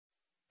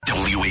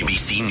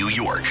WABC New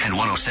York and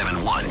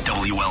 107.1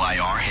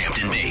 WLIR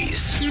Hampton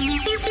Bays.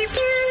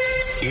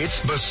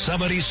 It's the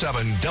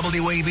 77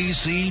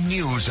 WABC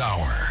News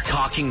Hour.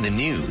 Talking the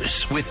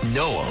news with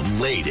Noam,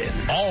 Laden.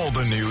 All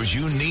the news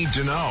you need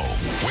to know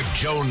with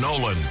Joe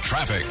Nolan,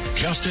 traffic,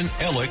 Justin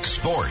Ellick,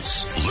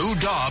 sports, Lou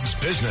Dobbs,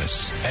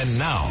 business. And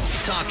now,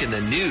 Talking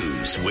the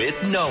news with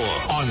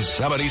Noam on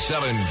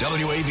 77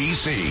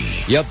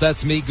 WABC. Yep,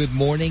 that's me. Good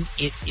morning.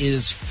 It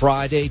is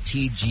Friday,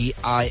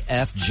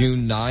 TGIF,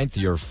 June 9th.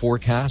 Your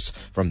forecast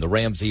from the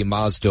Ramsey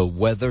Mazda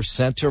Weather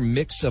Center.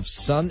 Mix of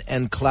sun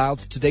and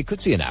clouds today. Could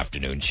see an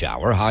afternoon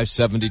shower, high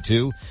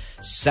 72.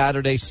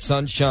 Saturday,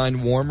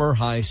 sunshine, warmer,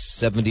 high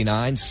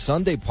 79.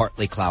 Sunday,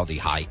 partly cloudy,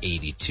 high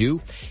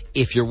 82.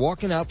 If you're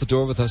walking out the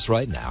door with us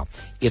right now,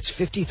 it's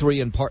 53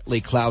 and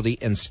partly cloudy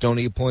in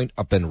Stony Point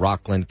up in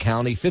Rockland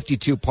County,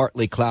 52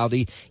 partly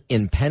cloudy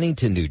in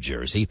Pennington, New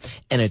Jersey,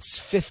 and it's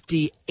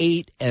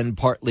 58 and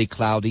partly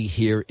cloudy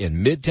here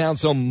in Midtown.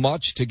 So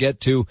much to get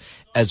to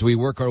as we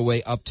work our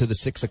way up to the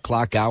 6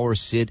 o'clock hour.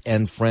 Sid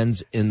and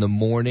friends in the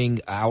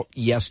morning out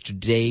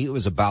yesterday. It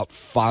was about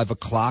 5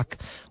 o'clock.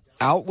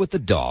 Out with the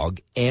dog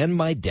and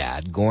my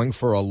dad going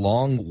for a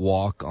long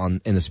walk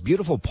in this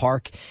beautiful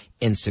park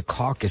in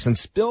Secaucus. And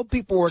still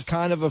people were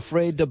kind of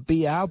afraid to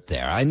be out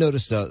there. I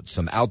noticed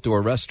some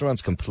outdoor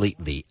restaurants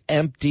completely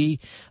empty.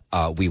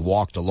 We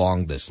walked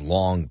along this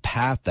long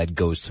path that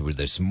goes through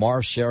this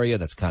marsh area.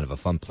 That's kind of a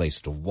fun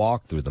place to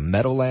walk through the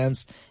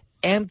meadowlands.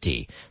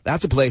 Empty.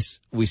 That's a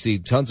place we see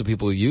tons of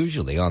people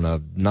usually on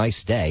a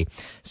nice day.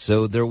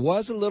 So there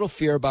was a little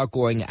fear about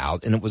going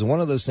out, and it was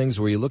one of those things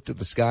where you looked at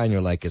the sky and you're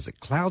like, is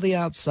it cloudy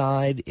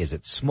outside? Is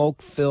it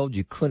smoke filled?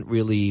 You couldn't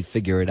really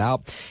figure it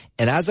out.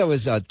 And as I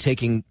was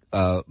taking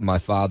my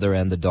father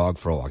and the dog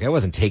for a walk, I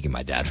wasn't taking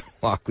my dad for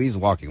a walk. He was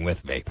walking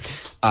with me.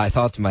 I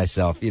thought to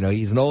myself,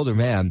 he's an older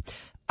man.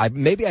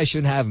 Maybe I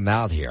shouldn't have him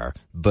out here,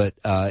 but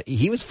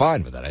he was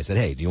fine with it. I said,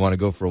 hey, do you want to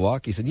go for a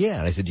walk? He said, yeah.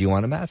 And I said, do you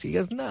want a mask? He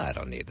goes, no, I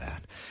don't need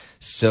that.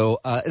 So,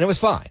 and it was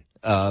fine.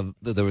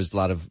 There was a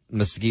lot of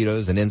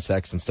mosquitoes and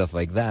insects and stuff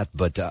like that,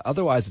 but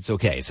otherwise it's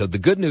okay. So the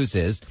good news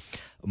is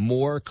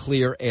more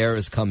clear air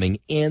is coming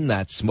in.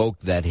 That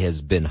smoke that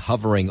has been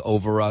hovering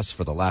over us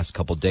for the last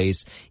couple of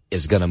days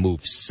is going to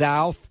move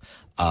south.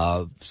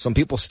 Some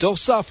people still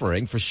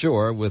suffering for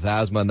sure with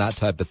asthma and that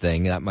type of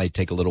thing. That might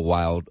take a little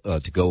while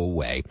to go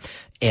away.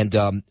 And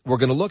we're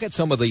going to look at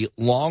some of the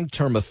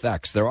long-term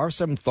effects. There are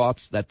some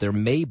thoughts that there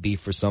may be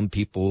for some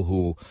people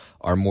who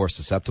are more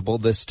susceptible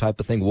to this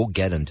type of thing. We'll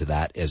get into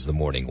that as the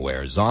morning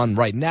wears on.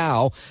 Right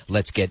now,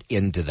 let's get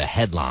into the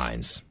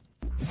headlines.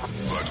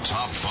 The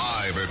top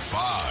 5 at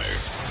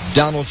 5.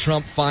 Donald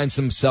Trump finds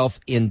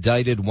himself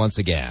indicted once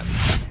again.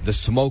 The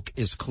smoke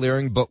is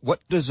clearing, but what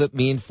does it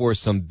mean for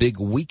some big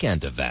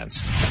weekend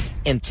events?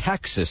 In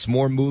Texas,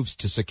 more moves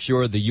to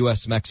secure the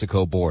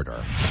U.S.-Mexico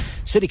border.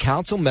 City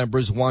council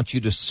members want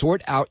you to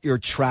sort out your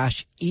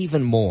trash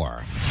even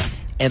more.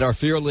 And our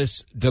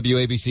fearless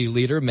WABC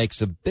leader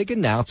makes a big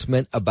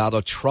announcement about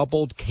a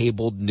troubled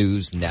cable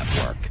news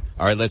network.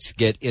 All right, let's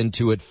get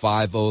into it.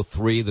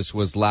 5:03. This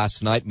was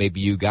last night. Maybe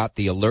you got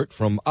the alert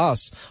from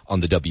us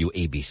on the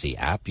WABC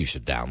app. You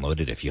should download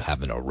it if you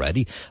haven't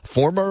already.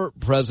 Former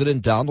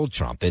President Donald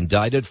Trump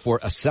indicted for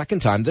a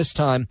second time, this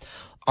time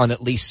on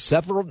at least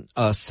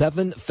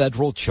seven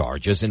federal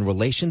charges in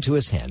relation to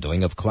his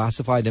handling of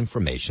classified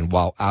information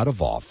while out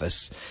of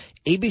office.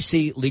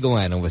 ABC legal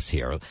analyst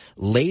here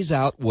lays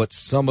out what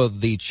some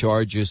of the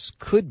charges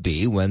could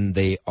be when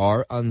they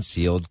are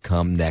unsealed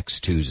come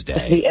next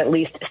Tuesday. At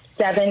least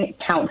 7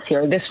 counts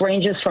here. This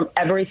ranges from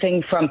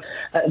everything from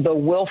the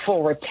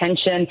willful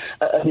retention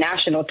of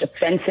national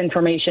defense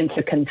information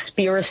to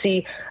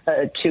conspiracy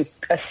to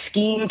a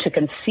scheme to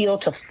conceal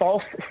to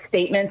false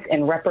statements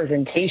and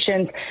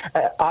representations.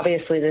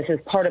 Obviously, this is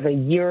part of a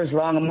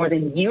more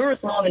than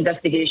years-long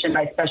investigation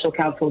by special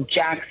counsel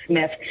Jack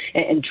Smith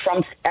and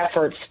Trump's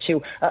efforts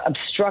to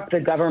obstruct the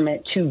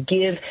government to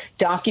give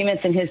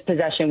documents in his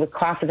possession with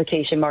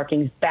classification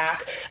markings back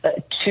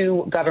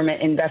to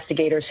government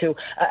investigators who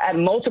at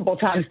multiple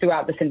times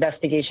throughout this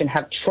investigation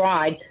have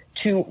tried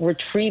to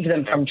retrieve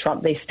them from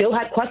Trump. They still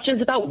had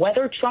questions about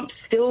whether Trump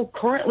still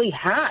currently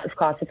has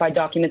classified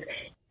documents.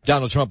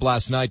 Donald Trump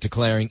last night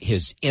declaring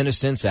his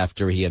innocence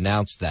after he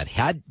announced that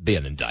had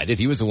been indicted.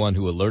 He was the one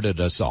who alerted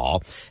us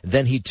all.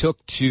 Then he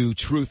took to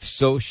Truth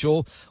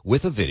Social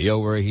with a video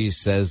where he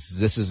says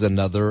this is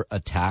another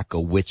attack,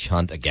 a witch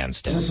hunt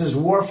against him. This is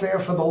warfare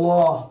for the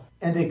law.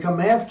 And they come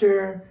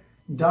after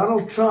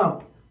Donald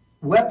Trump,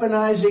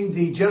 weaponizing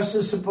the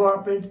Justice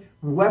Department,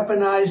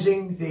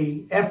 weaponizing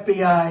the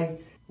FBI.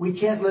 We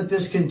can't let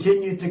this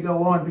continue to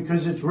go on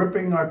because it's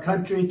ripping our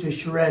country to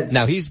shreds.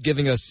 Now, he's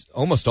giving us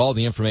almost all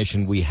the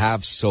information we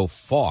have so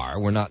far.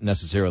 We're not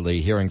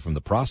necessarily hearing from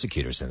the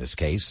prosecutors in this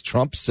case.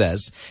 Trump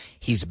says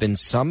he's been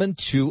summoned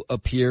to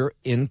appear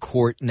in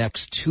court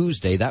next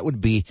Tuesday. That would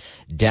be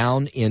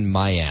down in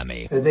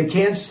Miami. They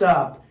can't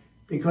stop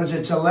because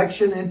it's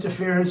election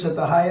interference at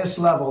the highest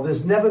level.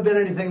 There's never been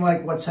anything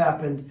like what's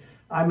happened.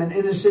 I'm an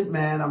innocent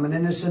man. I'm an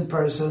innocent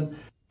person.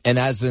 And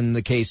as in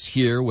the case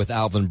here with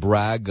Alvin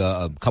Bragg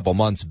a couple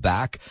months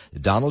back,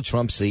 Donald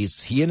Trump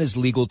says he and his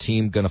legal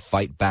team going to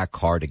fight back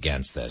hard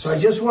against this. So I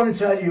just want to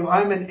tell you,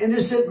 I'm an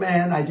innocent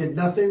man. I did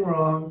nothing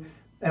wrong.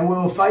 And we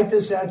will fight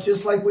this out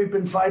just like we've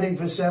been fighting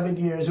for 7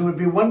 years. It would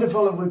be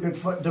wonderful if we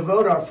could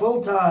devote our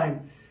full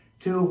time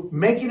to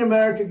making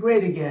America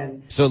great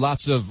again. So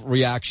lots of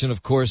reaction,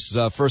 of course.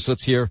 First,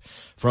 let's hear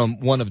from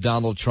one of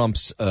Donald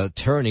Trump's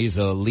attorneys,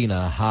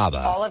 Alina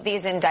Habba. All of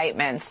these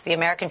indictments, the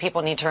American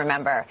people need to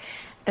remember,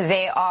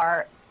 they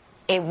are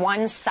a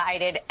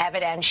one-sided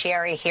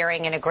evidentiary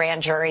hearing in a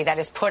grand jury that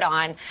is put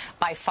on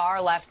by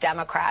far-left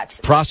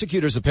Democrats.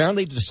 Prosecutors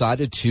apparently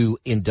decided to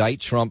indict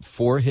Trump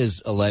for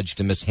his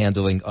alleged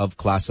mishandling of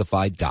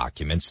classified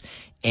documents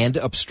and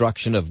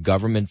obstruction of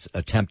government's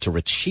attempt to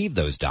retrieve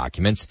those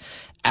documents.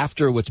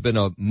 After what's been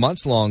a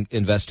months-long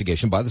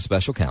investigation by the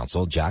special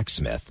counsel, Jack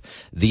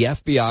Smith, the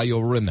FBI,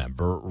 you'll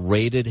remember,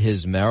 raided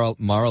his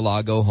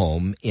Mar-a-Lago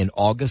home in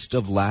August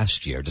of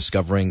last year,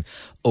 discovering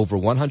over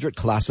 100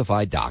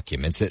 classified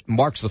documents. It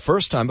marks the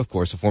first time, of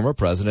course, a former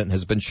president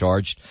has been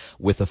charged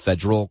with a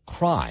federal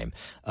crime.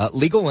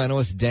 Legal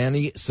analyst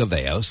Danny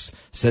Cevallos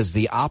says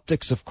the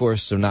optics, of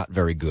course, are not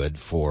very good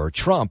for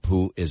Trump,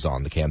 who is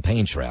on the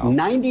campaign trail.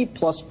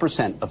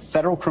 90+% of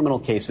federal criminal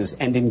cases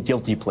end in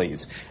guilty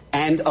pleas.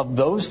 And of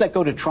those that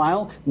go to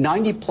trial,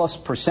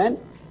 90+%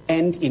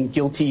 end in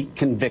guilty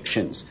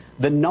convictions.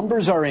 The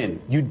numbers are in.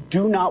 You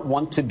do not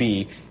want to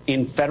be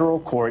in federal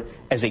court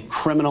as a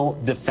criminal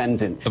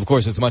defendant. Of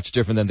course, it's much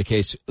different than the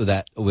case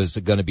that was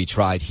going to be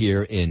tried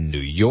here in New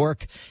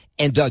York.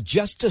 And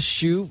just a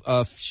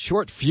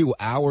short few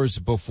hours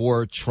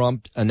before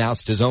Trump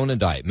announced his own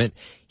indictment,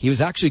 he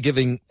was actually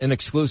giving an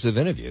exclusive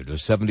interview to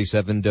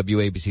 77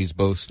 WABC's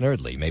Bo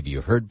Snerdley. Maybe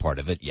you heard part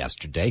of it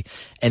yesterday.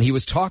 And he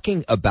was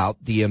talking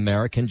about the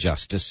American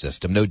justice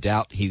system. No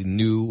doubt he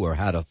knew or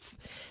had a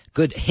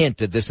good hint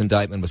that this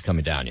indictment was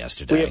coming down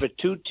yesterday. We have a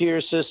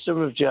two-tier system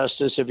of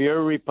justice. If you're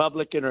a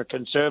Republican or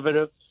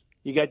conservative,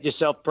 you got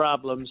yourself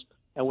problems.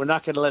 And we're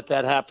not going to let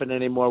that happen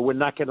anymore. We're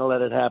not going to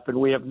let it happen.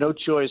 We have no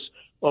choice.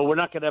 Well, we're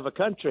not going to have a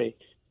country.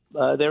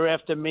 They're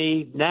after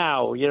me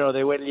now. You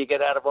know, when you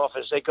get out of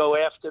office, they go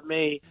after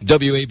me.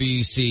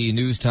 WABC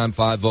News Time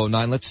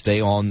 509. Let's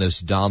stay on this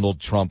Donald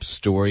Trump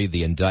story,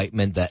 the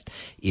indictment that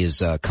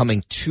is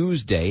coming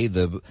Tuesday.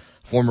 The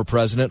former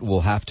president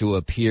will have to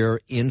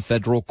appear in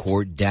federal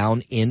court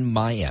down in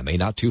Miami,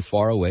 not too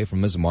far away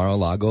from his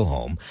Mar-a-Lago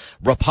home.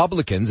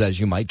 Republicans, as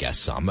you might guess,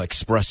 some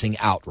expressing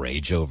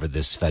outrage over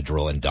this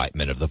federal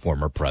indictment of the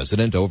former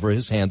president over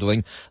his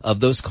handling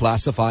of those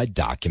classified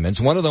documents.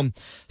 One of them,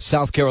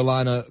 South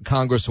Carolina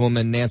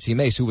Congresswoman Nancy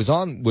Mace, who was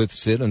on with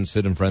Sid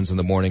and Friends in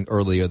the Morning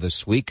earlier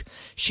this week.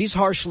 She's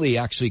harshly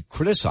actually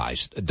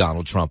criticized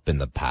Donald Trump in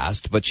the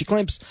past, but she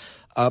claims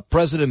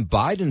President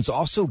Biden's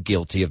also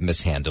guilty of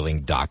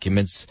mishandling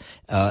documents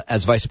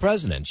as vice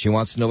president. She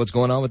wants to know what's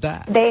going on with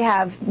that. They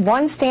have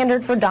one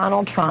standard for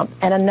Donald Trump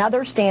and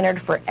another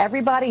standard for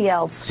everybody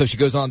else. So she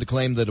goes on to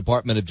claim the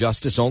Department of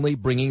Justice only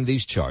bringing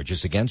these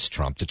charges against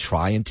Trump to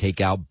try and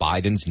take out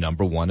Biden's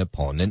number one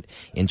opponent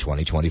in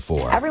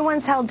 2024.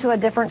 Everyone's held to a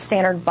different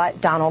standard but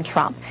Donald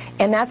Trump.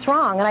 And that's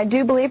wrong. And I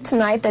do believe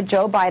tonight that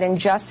Joe Biden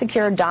just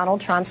secured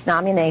Donald Trump's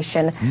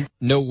nomination.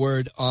 No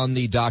word on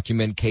the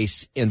document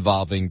case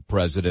involving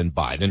President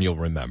Biden. You'll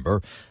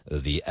remember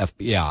the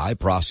FBI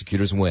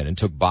prosecutors went and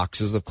took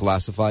boxes of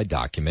classified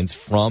documents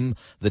from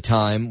the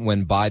time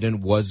when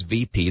Biden was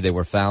VP. They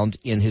were found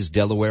in his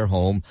Delaware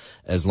home,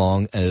 as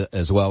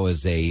well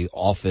as a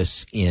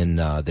office in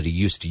that he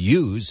used to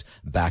use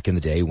back in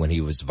the day when he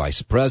was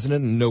vice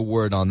president. No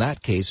word on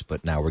that case,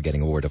 but now we're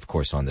getting a word, of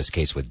course, on this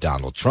case with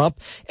Donald Trump.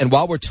 And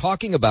while we're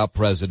talking about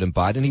President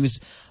Biden, he was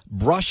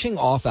brushing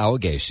off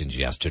allegations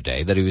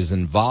yesterday that he was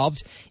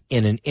involved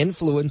in an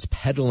influence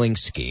peddling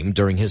scheme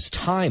during his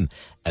time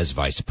as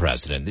vice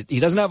president. He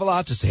doesn't have a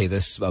lot to say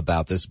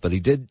about this, but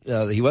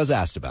he was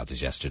asked about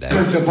this yesterday.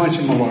 It's a bunch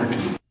of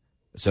malarkey.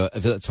 So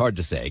it's hard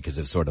to say because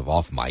it's sort of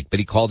off mic, but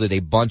he called it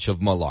a bunch of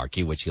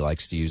malarkey, which he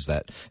likes to use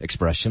that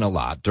expression a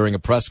lot, during a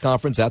press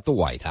conference at the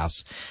White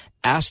House.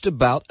 Asked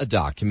about a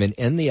document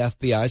in the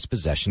FBI's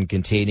possession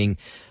containing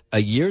a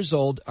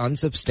years-old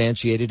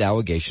unsubstantiated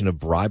allegation of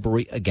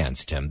bribery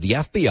against him. The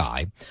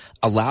FBI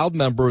allowed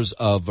members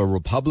of a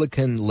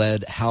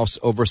Republican-led House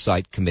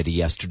Oversight Committee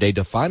yesterday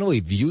to finally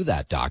view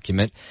that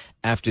document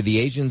after the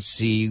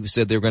agency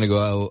said they were going to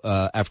go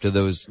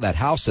that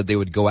House said they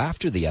would go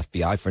after the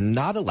FBI for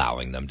not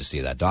allowing them to see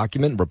that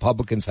document.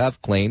 Republicans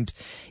have claimed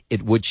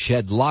it would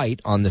shed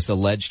light on this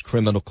alleged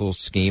criminal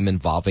scheme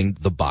involving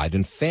the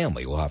Biden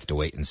family. We'll have to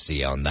wait and see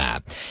on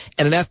that.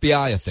 And an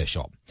FBI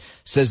official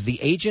says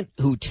the agent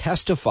who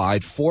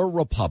testified for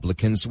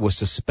Republicans was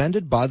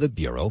suspended by the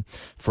Bureau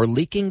for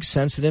leaking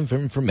sensitive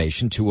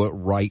information to a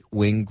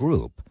right-wing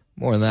group.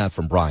 More on that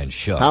from Brian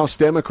Shook. House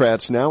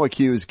Democrats now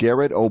accuse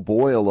Garrett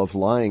O'Boyle of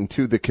lying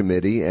to the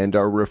committee and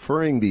are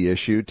referring the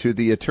issue to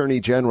the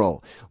Attorney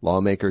General.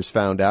 Lawmakers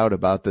found out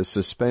about the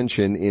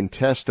suspension in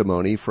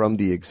testimony from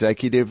the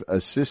Executive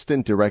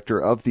Assistant Director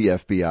of the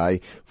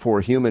FBI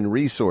for Human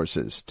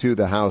Resources to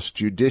the House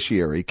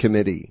Judiciary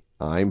Committee.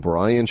 I'm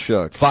Brian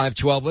Shook.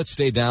 512. Let's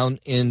stay down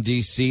in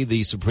D.C.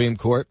 The Supreme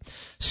Court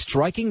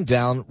striking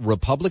down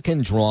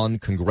Republican-drawn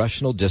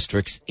congressional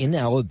districts in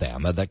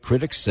Alabama that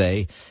critics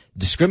say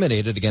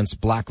discriminated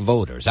against black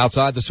voters.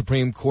 Outside the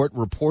Supreme Court,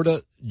 reporter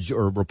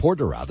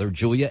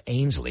Julia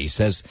Ainsley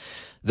says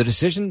the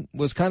decision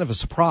was kind of a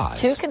surprise.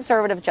 Two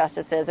conservative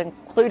justices,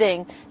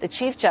 including the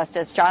Chief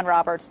Justice, John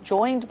Roberts,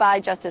 joined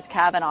by Justice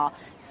Kavanaugh,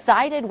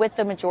 sided with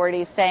the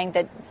majority, saying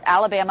that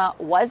Alabama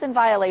was in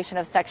violation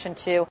of Section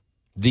 2.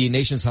 The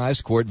nation's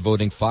highest court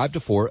voting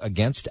 5-4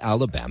 against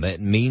Alabama. It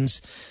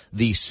means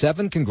the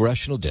 7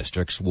 congressional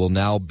districts will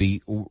now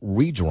be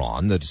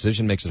redrawn. The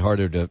decision makes it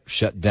harder to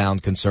shut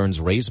down concerns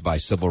raised by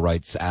civil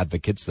rights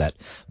advocates that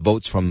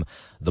votes from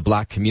the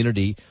black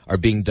community are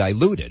being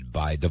diluted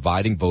by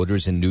dividing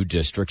voters in new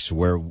districts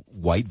where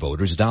white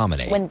voters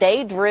dominate. When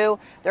they drew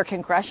their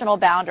congressional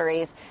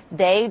boundaries,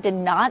 they did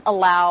not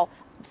allow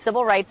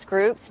civil rights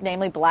groups,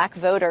 namely black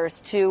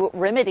voters, to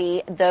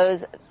remedy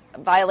those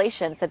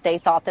violations that they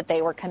thought that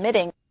they were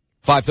committing.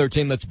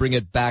 513, let's bring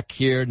it back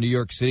here, New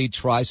York City,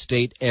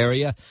 tri-state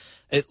area.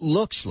 It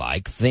looks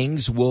like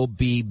things will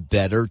be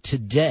better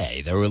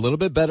today. They were a little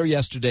bit better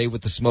yesterday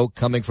with the smoke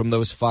coming from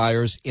those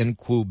fires in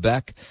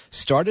Quebec.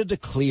 Started to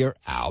clear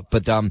out,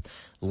 but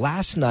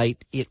last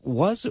night it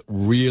was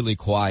really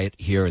quiet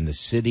here in the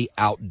city.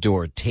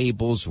 Outdoor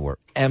tables were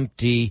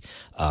empty.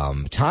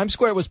 Times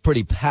Square was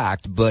pretty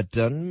packed, but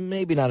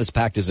maybe not as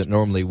packed as it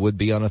normally would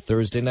be on a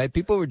Thursday night.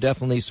 People were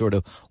definitely sort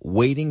of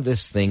waiting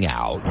this thing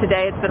out.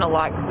 Today it's been a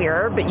lot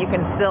clearer, but you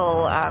can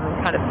still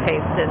kind of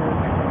taste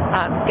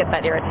and get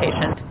that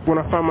irritation. When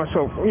I find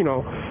myself,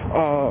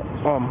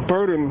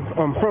 burdened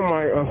from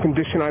my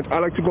condition, I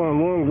like to go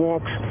on long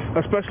walks,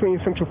 especially in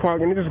Central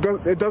Park, and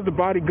it does the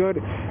body good,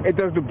 it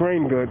does the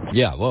brain good.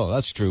 Yeah, well,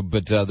 that's true,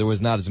 but there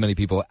was not as many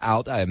people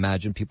out. I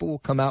imagine people will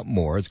come out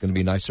more. It's going to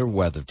be nicer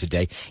weather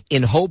today.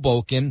 In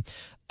Hoboken,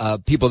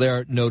 people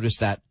there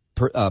noticed that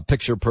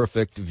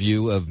picture-perfect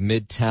view of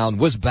Midtown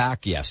was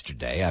back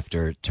yesterday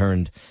after it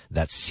turned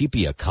that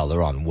sepia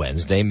color on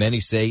Wednesday. Many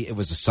say it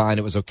was a sign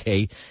it was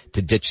okay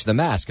to ditch the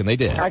mask, and they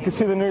did. I can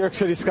see the New York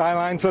City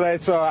skyline today,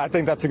 so I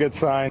think that's a good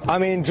sign. I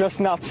mean, just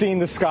not seeing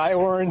the sky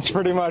orange,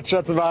 pretty much,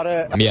 that's about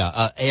it.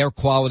 Yeah, air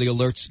quality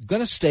alerts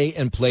going to stay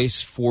in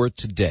place for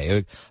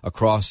today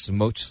across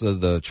most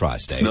of the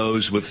tri-state.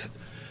 Those with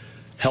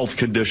health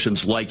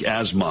conditions like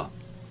asthma,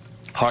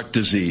 heart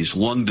disease,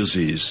 lung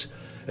disease,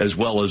 as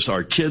well as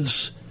our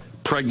kids,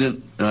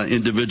 pregnant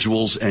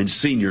individuals, and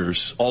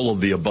seniors, all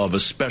of the above,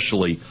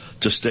 especially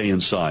to stay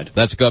inside.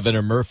 That's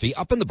Governor Murphy.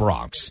 Up in the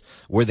Bronx,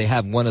 where they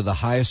have one of the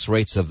highest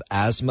rates of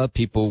asthma,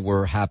 people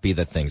were happy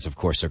that things, of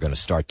course, are going to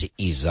start to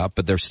ease up,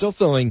 but they're still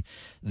feeling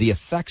the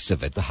effects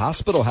of it. The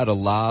hospital had a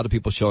lot of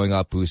people showing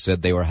up who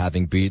said they were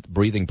having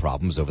breathing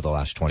problems over the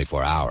last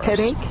 24 hours.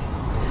 Headache.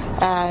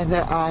 And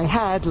I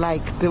had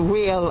like the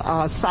real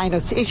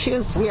sinus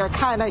issues. We are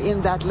kind of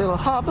in that little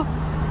hub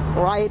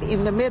right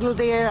in the middle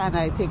there, and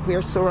I think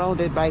we're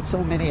surrounded by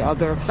so many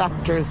other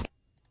factors.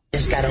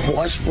 Just got a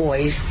hoarse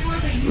voice.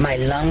 My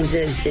lungs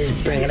is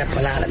bringing up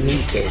a lot of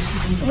mucus,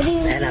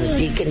 and I'm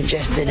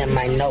decongested in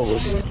my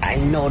nose. I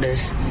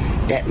noticed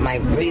that my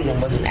breathing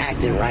wasn't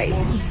acting right.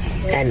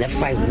 And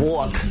if I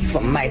walk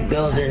from my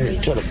building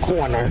to the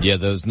corner. Yeah,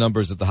 those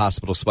numbers at the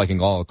hospital spiking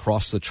all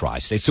across the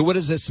tri-state. So what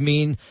does this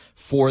mean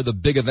for the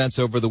big events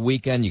over the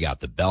weekend? You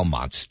got the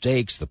Belmont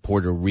Stakes, the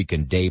Puerto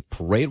Rican Day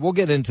Parade. We'll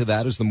get into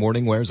that as the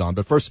morning wears on.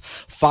 But first,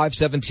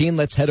 5:17,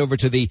 let's head over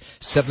to the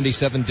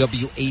 77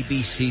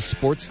 WABC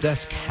Sports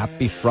Desk.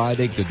 Happy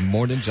Friday. Good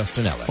morning,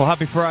 Justin Elliott. Well,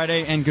 happy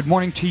Friday, and good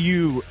morning to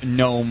you,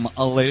 Noam,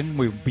 Laden.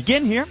 We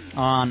begin here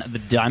on the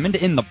Diamond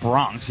in the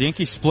Bronx. The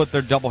Yankees split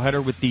their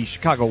doubleheader with the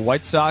Chicago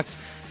White Sox.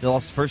 They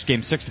lost the first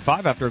game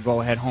 6-5 after a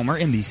go-ahead homer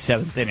in the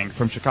 7th inning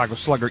from Chicago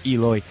slugger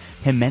Eloy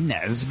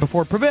Jimenez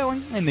before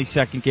prevailing in the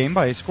second game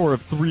by a score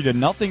of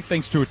 3-0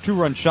 thanks to a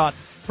 2-run shot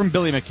from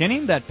Billy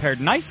McKinney that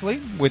paired nicely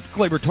with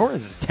Gleyber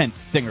Torres' 10th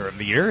dinger of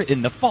the year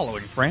in the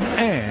following frame.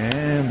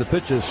 And the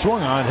pitch is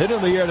swung on, hit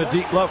in the air to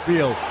deep left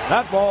field.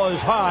 That ball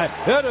is high,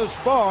 it is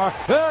far,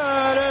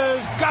 it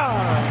is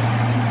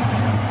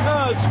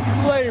gone! It's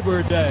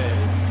Gleyber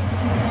Day.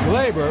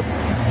 Gleyber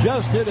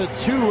just hit a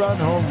 2-run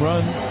home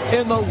run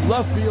in the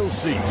left field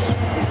seats.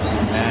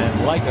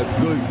 And like a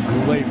good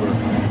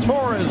Gleyber,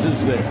 Torres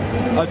is there.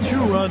 A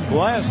 2-run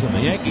blast, and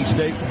the Yankees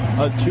take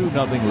a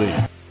 2-0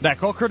 lead. That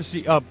call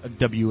courtesy of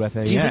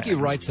WFAN. Do you think he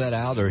writes that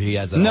out, or he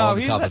has it on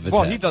the top of his head?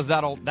 Well, he does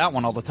that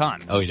one all the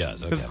time. Oh, he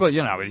does? Okay. Because,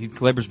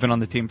 Gleyber's been on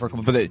the team for a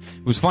couple, but it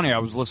was funny, I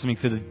was listening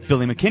to the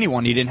Billy McKinney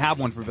one. He didn't have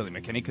one for Billy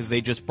McKinney because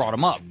they just brought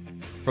him up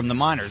from the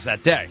minors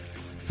that day.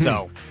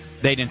 So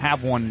They didn't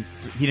have one.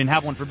 He didn't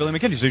have one for Billy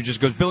McKinney, so he just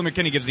goes. Billy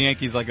McKinney gives the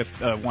Yankees like a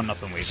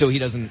 1-0 lead. So he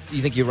doesn't.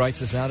 You think he writes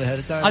this out ahead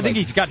of time? I think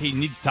he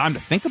needs time to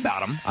think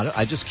about him.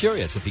 I'm just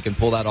curious if he can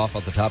pull that off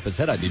the top of his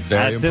head. I'd be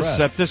very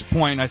impressed. At this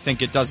point, I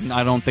think it doesn't.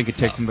 I don't think it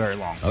takes him very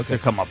long to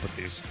come up with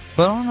these.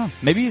 But I don't know.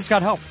 Maybe he's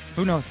got help.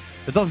 Who knows?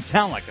 It doesn't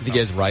sound like it. Think he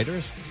has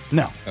writers?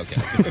 No.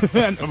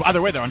 Okay. And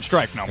either way, they're on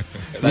strike. No.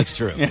 That's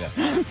true. Yeah.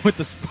 With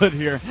the split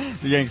here,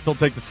 the Yankees still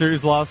take the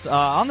series loss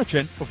on the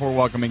chin before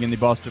welcoming in the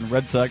Boston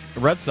Red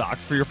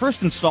Sox for your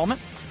first installment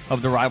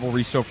of the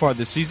rivalry so far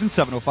this season.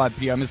 7:05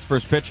 p.m. is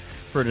first pitch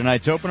for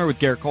tonight's opener, with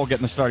Garrett Cole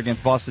getting the start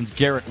against Boston's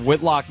Garrett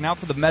Whitlock. Now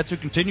for the Mets, who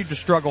continue to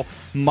struggle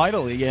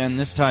mightily, and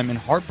this time in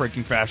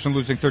heartbreaking fashion,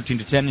 losing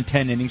 13-10 in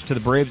 10 innings to the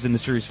Braves in the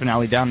series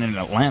finale down in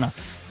Atlanta.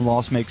 The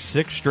loss makes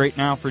 6 straight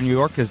now for New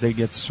York as they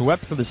get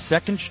swept for the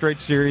second straight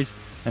series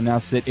and now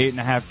sit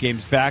 8.5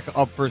 games back,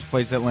 up first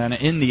place Atlanta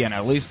in the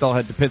NL East. They'll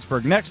head to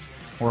Pittsburgh next,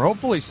 where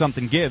hopefully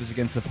something gives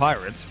against the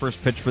Pirates.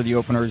 First pitch for the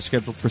opener is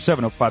scheduled for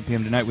 7:05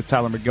 p.m. tonight, with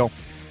Tyler McGill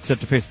set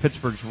to face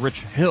Pittsburgh's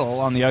Rich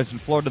Hill on the ice in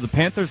Florida. The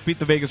Panthers beat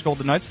the Vegas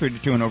Golden Knights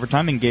 3-2 in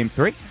overtime in Game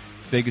 3.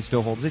 Vegas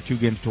still holds a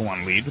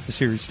 2-1 lead, with the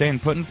series staying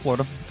put in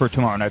Florida for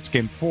tomorrow night's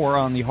Game 4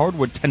 on the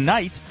hardwood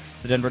tonight.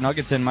 The Denver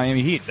Nuggets and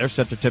Miami Heat, they're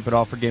set to tip it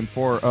off for Game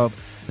 4 of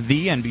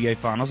the NBA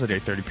Finals at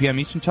 8:30 p.m.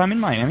 Eastern Time in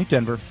Miami.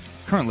 Denver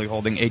currently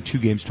holding a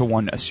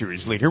 2-1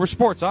 series lead. Here with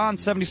sports on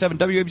 77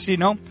 WABC.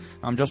 No,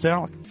 I'm Justin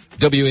Alec.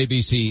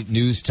 WABC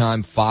News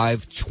Time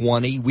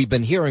 5:20. We've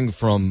been hearing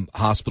from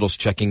hospitals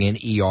checking in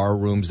ER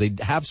rooms. They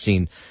have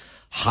seen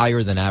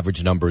higher than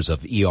average numbers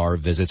of ER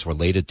visits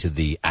related to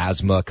the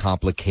asthma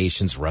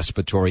complications,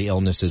 respiratory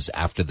illnesses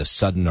after the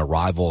sudden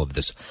arrival of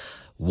this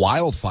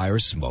wildfire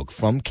smoke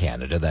from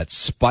Canada that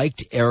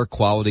spiked air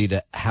quality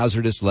to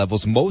hazardous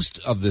levels most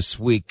of this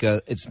week.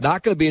 It's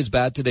not going to be as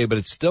bad today, but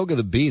it's still going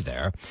to be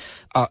there.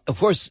 Of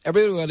course,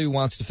 everybody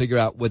wants to figure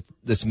out what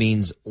this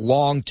means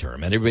long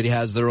term, and everybody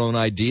has their own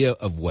idea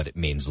of what it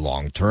means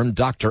long term.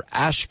 Dr.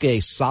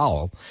 Ashke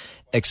Saul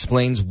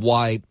explains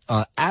why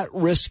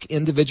at-risk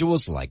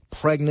individuals like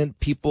pregnant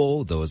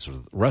people, those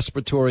with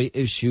respiratory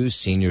issues,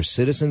 senior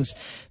citizens,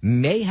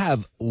 may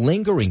have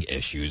lingering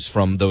issues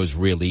from those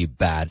really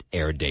bad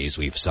air days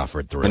we've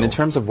suffered through. And in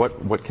terms of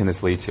what can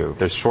this lead to,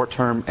 there's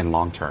short-term and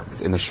long-term.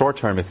 In the short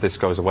term, if this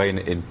goes away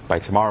by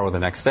tomorrow or the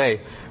next day,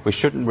 we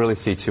shouldn't really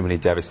see too many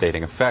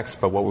devastating effects,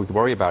 but what we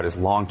worry about is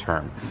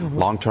long-term. Mm-hmm.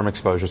 Long-term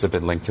exposures have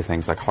been linked to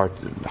things like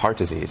heart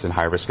disease and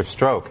high risk of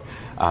stroke.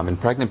 In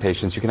pregnant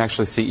patients, you can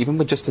actually see, even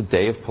with just a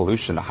day of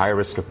pollution, a higher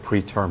risk of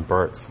preterm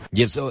births.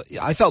 Yeah, so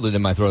I felt it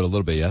in my throat a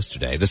little bit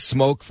yesterday. The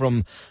smoke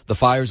from the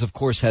fires, of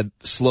course, had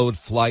slowed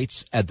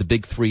flights at the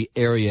big 3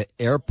 area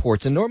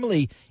airports. And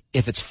normally,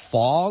 if it's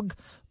fog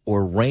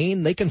or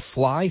rain, they can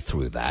fly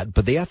through that.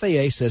 But the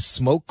FAA says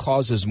smoke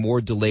causes more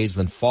delays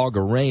than fog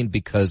or rain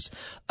because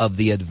of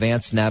the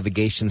advanced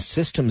navigation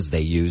systems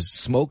they use.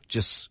 Smoke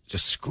just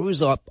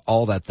screws up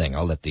all that thing.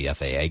 I'll let the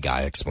FAA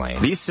guy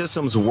explain. These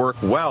systems work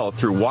well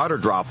through water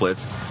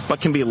droplets, but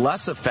can be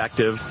less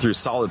effective through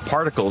solid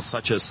particles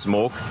such as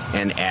smoke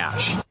and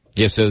ash.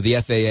 Yeah, so the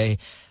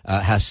FAA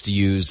has to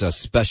use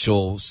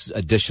special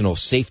additional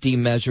safety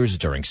measures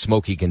during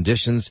smoky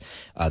conditions.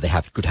 They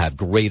could have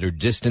greater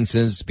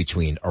distances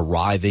between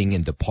arriving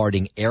and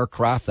departing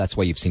aircraft. That's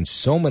why you've seen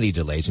so many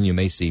delays, and you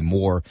may see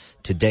more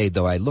today,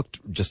 though I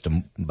looked just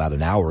about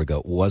an hour ago.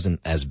 It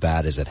wasn't as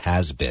bad as it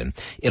has been.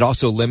 It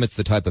also limits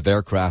the type of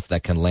aircraft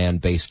that can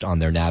land based on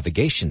their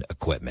navigation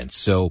equipment.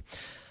 So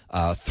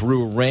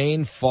through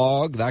rain,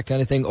 fog, that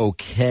kind of thing,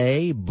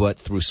 okay, but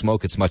through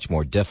smoke, it's much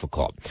more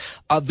difficult.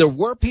 There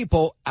were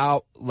people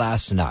out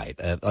last night.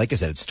 Like I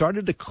said, it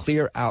started to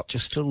clear out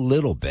just a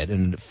little bit,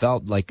 and it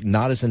felt like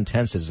not as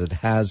intense as it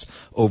has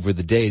over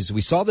the days.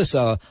 We saw this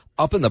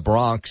up in the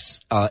Bronx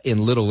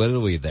in Little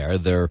Italy there.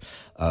 The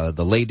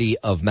Lady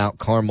of Mount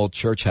Carmel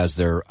Church has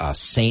their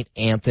St.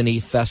 Anthony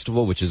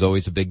Festival, which is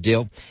always a big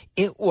deal.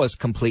 It was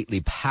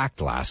completely packed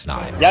last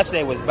night.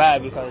 Yesterday was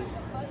bad because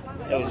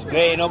it was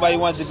great. Nobody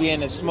wanted to be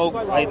in the smoke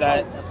like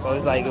that. So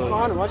it's like,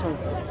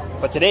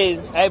 but today,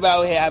 everybody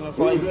out here having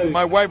fun.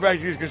 My wife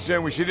actually is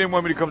concerned when she didn't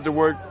want me to come to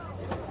work,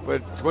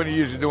 but 20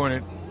 years of doing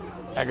it,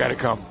 I got to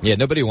come. Yeah,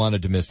 nobody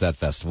wanted to miss that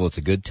festival. It's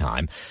a good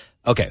time.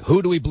 Okay,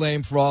 who do we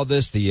blame for all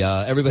this?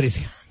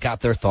 Everybody's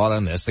got their thought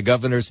on this. The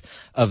governors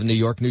of New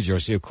York, New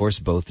Jersey, of course,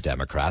 both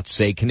Democrats,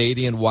 say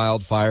Canadian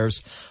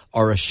wildfires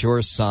are a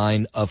sure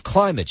sign of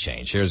climate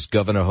change. Here's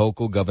Governor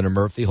Hochul, Governor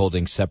Murphy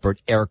holding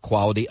separate air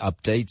quality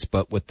updates,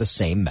 but with the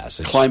same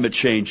message. Climate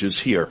change is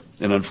here,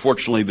 and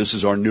unfortunately, this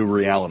is our new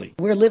reality.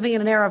 We're living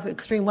in an era of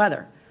extreme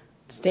weather.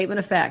 Statement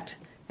of fact.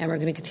 And we're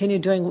going to continue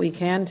doing what we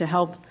can to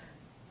help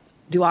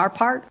do our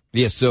part.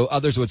 Yes, so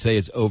others would say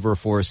it's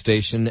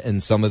overforestation in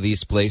some of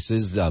these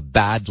places,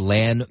 bad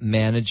land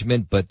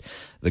management, but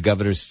the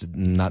governor's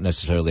not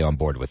necessarily on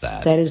board with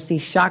that. That is the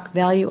shock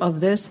value of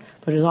this,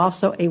 but it's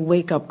also a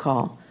wake-up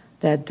call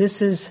that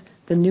this is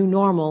the new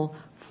normal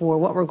for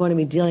what we're going to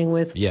be dealing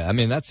with. Yeah, I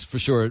mean, that's for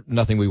sure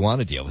nothing we want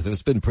to deal with.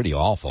 It's been pretty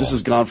awful. This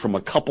has gone from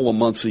a couple of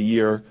months a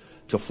year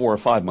to 4 or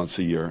 5 months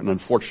a year, and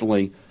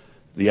unfortunately,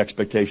 the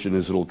expectation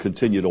is it'll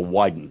continue to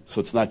widen.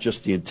 So it's not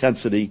just the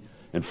intensity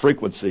and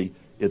frequency,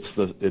 it's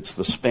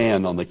the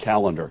span on the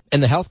calendar.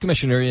 And the health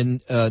commissioner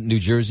in New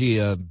Jersey,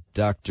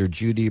 Dr.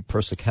 Judy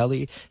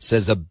Persichelli,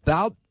 says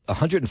about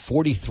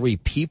 143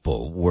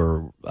 people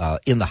were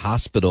in the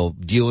hospital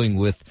dealing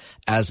with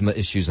asthma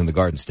issues in the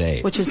Garden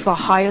State. Which is the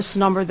highest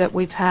number that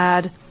we've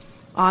had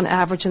on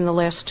average in the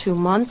last 2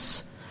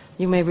 months.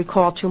 You may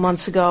recall 2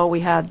 months ago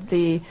we had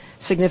the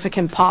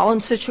significant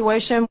pollen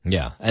situation.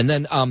 Yeah, and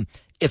then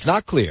it's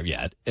not clear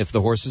yet if the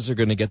horses are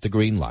going to get the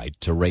green light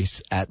to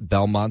race at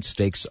Belmont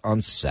Stakes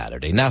on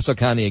Saturday. Nassau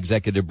County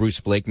Executive Bruce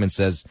Blakeman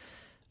says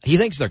he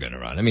thinks they're going to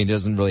run. I mean, it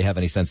doesn't really have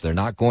any sense they're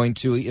not going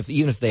to,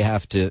 even if they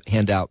have to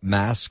hand out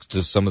masks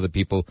to some of the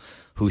people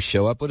who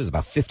show up. What is it,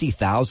 about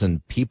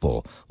 50,000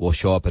 people will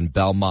show up in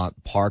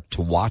Belmont Park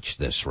to watch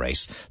this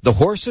race. The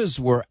horses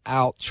were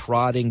out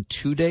trotting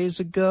 2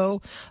 days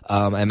ago.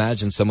 I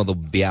imagine some of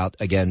them will be out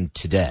again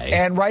today.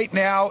 And right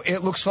now, it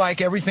looks like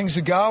everything's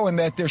a go and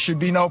that there should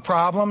be no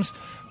problems,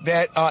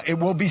 that it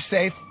will be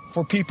safe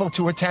for people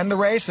to attend the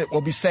race. It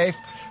will be safe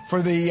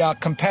for the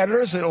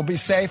competitors. It will be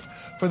safe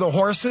for the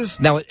horses.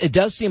 Now, it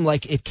does seem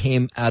like it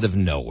came out of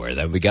nowhere,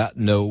 that we got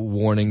no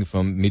warning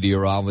from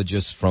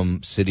meteorologists,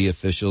 from city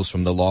officials,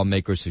 from the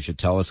lawmakers who should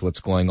tell us what's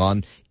going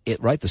on.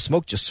 The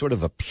smoke just sort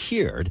of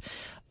appeared.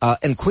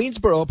 And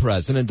Queensborough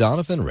President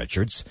Donovan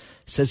Richards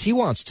says he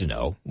wants to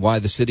know why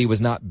the city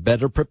was not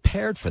better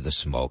prepared for the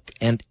smoke.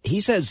 And he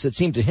says it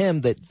seemed to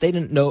him that they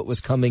didn't know it was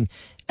coming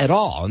at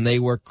all, and they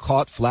were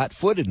caught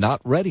flat-footed, not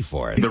ready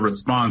for it. The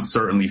response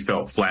certainly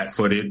felt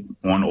flat-footed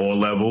on all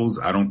levels.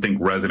 I don't think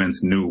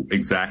residents knew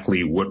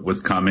exactly what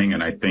was coming,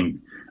 and I think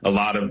a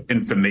lot of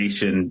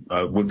information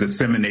was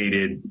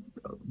disseminated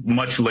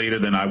much later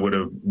than I would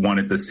have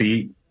wanted to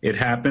see it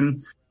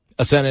happen.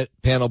 A Senate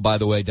panel, by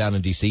the way, down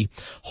in D.C.,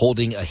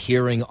 holding a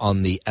hearing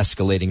on the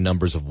escalating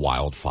numbers of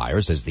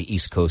wildfires as the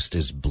East Coast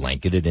is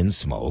blanketed in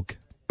smoke.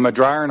 A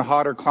drier and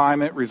hotter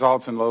climate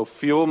results in low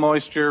fuel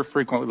moisture,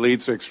 frequently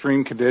leads to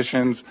extreme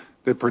conditions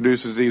that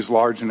produces these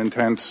large and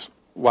intense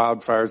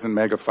wildfires and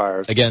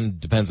megafires. Again,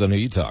 depends on who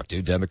you talk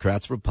to,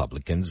 Democrats,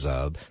 Republicans.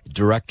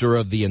 Director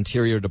of the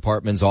Interior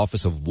Department's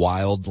Office of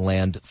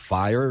Wildland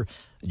Fire,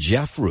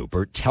 Jeff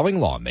Rupert, telling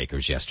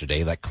lawmakers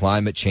yesterday that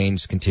climate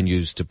change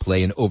continues to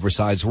play an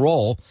oversized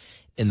role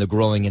in the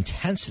growing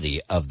intensity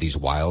of these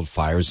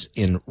wildfires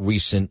in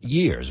recent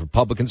years.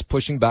 Republicans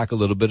pushing back a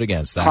little bit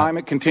against that.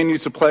 Climate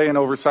continues to play an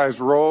oversized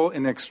role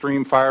in the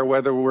extreme fire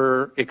weather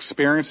we're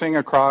experiencing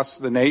across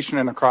the nation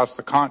and across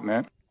the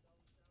continent.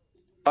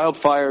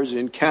 Wildfires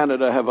in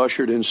Canada have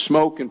ushered in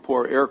smoke and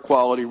poor air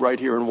quality right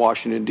here in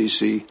Washington,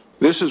 D.C.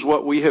 This is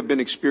what we have been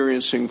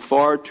experiencing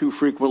far too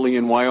frequently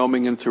in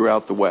Wyoming and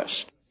throughout the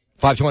West.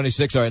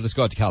 526. All right, let's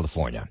go out to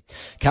California.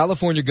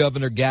 California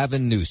Governor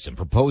Gavin Newsom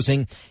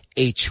proposing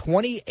a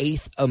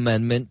 28th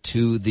Amendment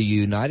to the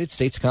United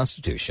States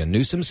Constitution.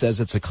 Newsom says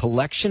it's a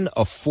collection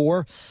of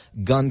 4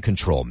 gun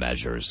control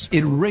measures.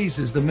 It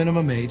raises the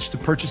minimum age to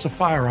purchase a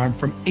firearm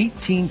from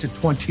 18 to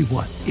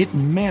 21. It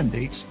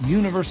mandates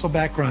universal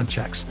background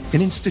checks.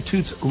 It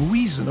institutes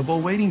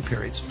reasonable waiting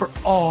periods for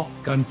all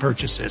gun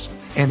purchases.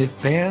 And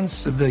it bans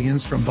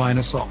civilians from buying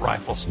assault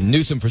rifles.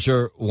 Newsom for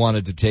sure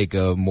wanted to take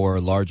a more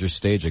larger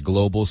stage, a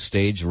global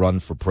stage, run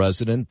for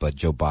president, but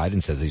Joe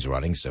Biden says he's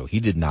running, so he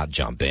did not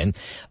jump in.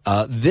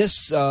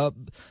 This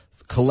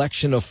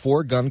collection of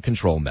 4 gun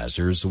control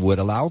measures would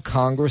allow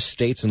Congress,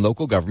 states, and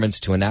local governments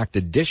to enact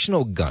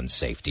additional gun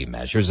safety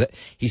measures.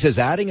 He says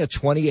adding a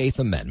 28th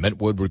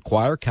Amendment would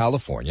require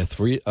California,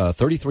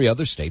 33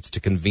 other states,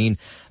 to convene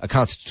a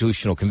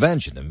constitutional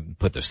convention and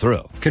put this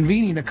through.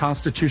 Convening a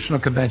constitutional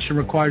convention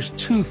requires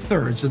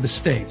 2/3 of the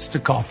states to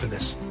call for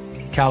this.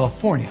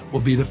 California will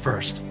be the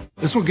first.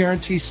 This will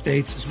guarantee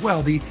states as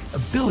well the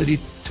ability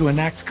to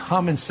enact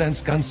common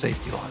sense gun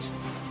safety laws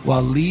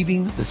while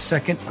leaving the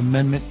Second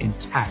Amendment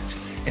intact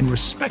and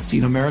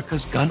respecting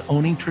America's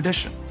gun-owning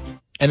tradition.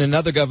 And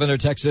another governor,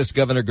 Texas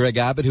Governor Greg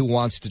Abbott, who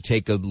wants to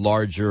take a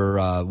larger,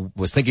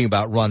 was thinking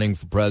about running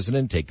for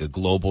president, take a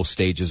global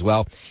stage as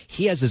well.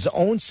 He has his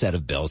own set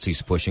of bills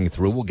he's pushing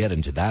through. We'll get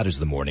into that as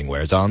the morning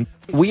wears on.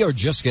 We are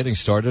just getting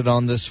started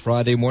on this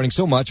Friday morning.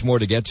 So much more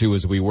to get to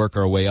as we work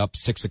our way up.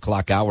 6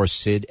 o'clock hour,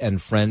 Sid and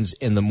Friends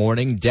in the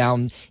morning.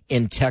 Down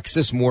in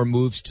Texas, more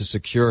moves to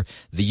secure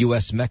the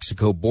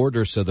U.S.-Mexico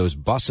border so those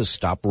buses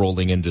stop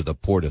rolling into the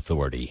Port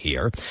Authority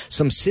here.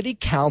 Some city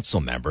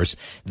council members,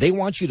 they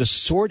want you to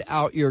sort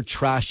out your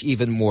trash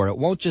even more. It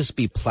won't just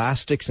be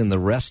plastics and the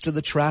rest of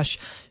the trash.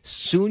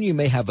 Soon you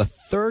may have a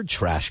third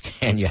trash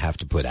can you have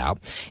to put out.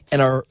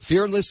 And our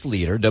fearless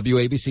leader,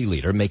 WABC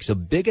leader, makes a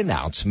big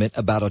announcement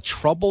about a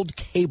troubled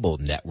cable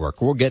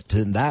network. We'll get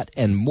to that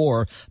and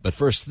more, but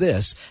first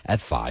this at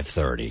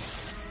 5:30.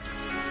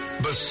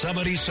 The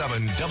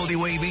 77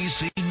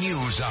 WABC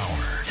News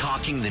Hour.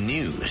 Talking the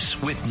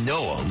news with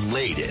Noam,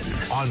 Laden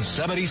on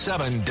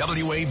 77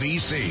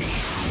 WABC.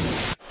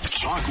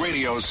 Talk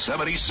Radio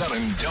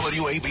 77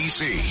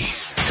 WABC.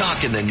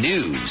 Talking the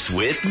news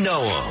with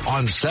Noam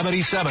on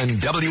 77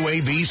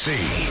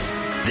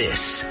 WABC.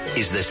 This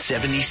is the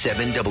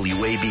 77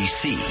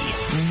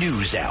 WABC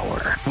News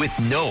Hour with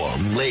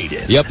Noam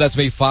Laden. Yep, that's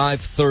me,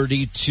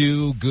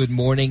 5:32. Good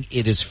morning.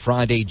 It is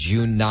Friday,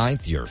 June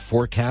 9th. Your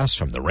forecast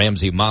from the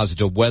Ramsey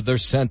Mazda Weather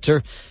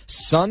Center.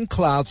 Sun,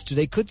 clouds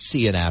today. Could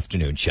see an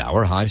afternoon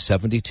shower, high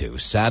 72.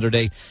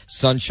 Saturday,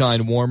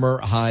 sunshine warmer,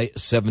 high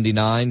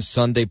 79.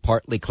 Sunday,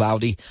 partly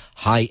cloudy,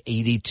 high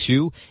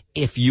 82.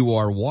 If you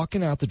are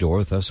walking out the door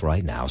with us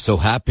right now, so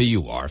happy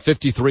you are.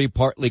 53,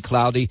 partly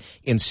cloudy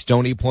in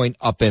Stony Point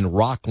up in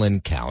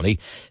Rockland County.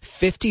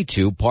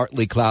 52,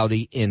 partly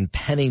cloudy in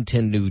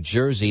Pennington, New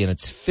Jersey, and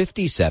it's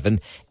 57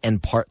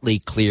 and partly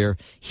clear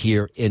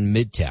here in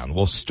Midtown.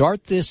 We'll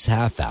start this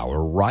half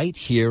hour right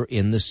here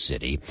in the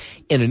city.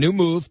 In a new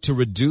move to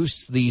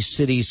reduce the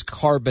city's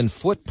carbon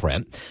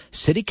footprint,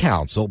 City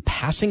Council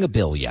passing a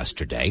bill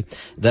yesterday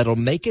that'll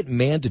make it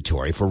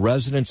mandatory for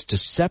residents to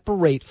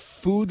separate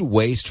food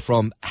waste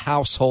from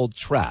household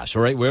trash.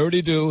 All right, we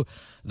already do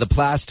the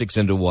plastics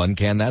into one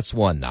can. That's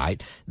one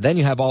night. Then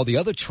you have all the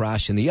other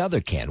trash in the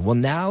other can. Well,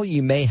 now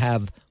you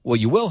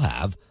will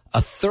have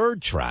a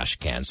third trash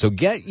can. So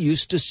get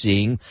used to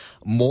seeing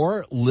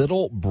more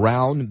little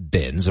brown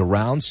bins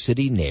around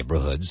city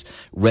neighborhoods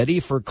ready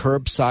for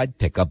curbside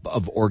pickup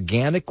of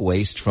organic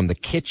waste from the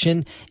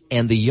kitchen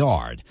and the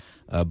yard.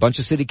 A bunch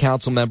of city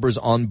council members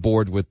on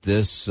board with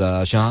this.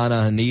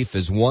 Shahana Hanif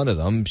is one of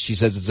them. She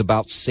says it's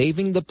about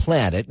saving the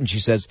planet, and she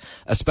says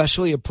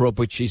especially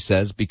appropriate, she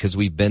says, because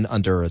we've been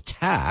under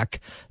attack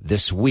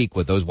this week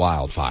with those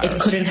wildfires.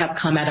 It couldn't have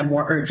come at a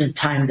more urgent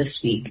time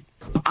this week.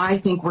 I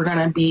think we're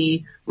going to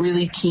be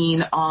really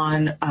keen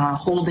on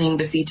holding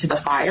the feet to the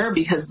fire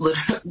because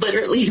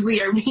literally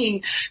we are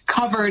being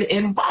covered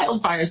in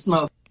wildfire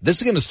smoke. This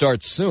is going to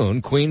start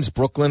soon. Queens,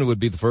 Brooklyn would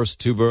be the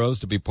first two boroughs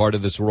to be part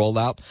of this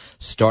rollout,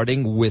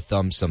 starting with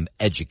some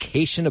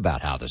education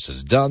about how this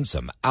is done,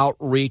 some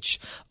outreach.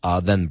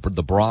 Then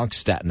the Bronx,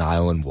 Staten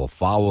Island will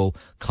follow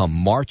come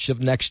March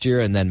of next year,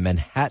 and then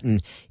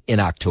Manhattan in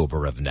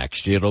October of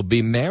next year. It'll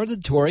be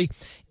mandatory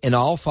in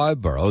all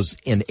 5 boroughs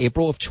in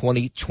April of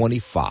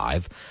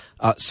 2025.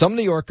 Some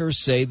New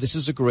Yorkers say this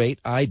is a great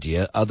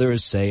idea.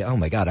 Others say, oh,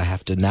 my God, I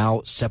have to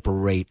now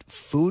separate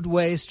food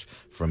waste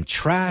from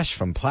trash,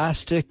 from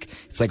plastic.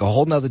 It's like a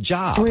whole nother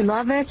job. We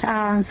love it,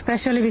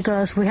 especially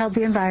because we help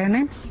the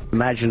environment.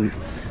 Imagine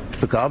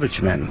the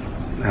garbage men.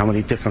 How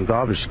many different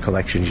garbage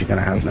collections you're going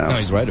to have now? No,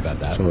 he's right about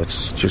that. So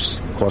it's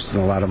just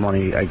costing a lot of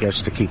money, I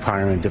guess, to keep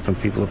hiring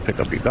different people to pick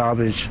up your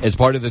garbage. As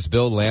part of this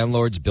bill,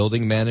 landlords,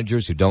 building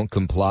managers who don't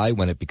comply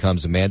when it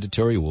becomes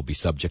mandatory will be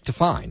subject to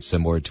fines,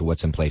 similar to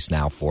what's in place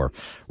now for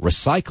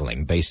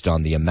recycling based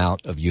on the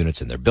amount of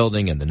units in their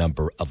building and the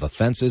number of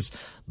offenses.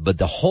 But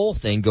the whole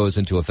thing goes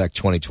into effect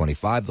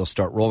 2025. They'll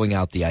start rolling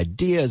out the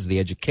ideas, the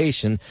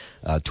education,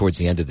 towards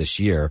the end of this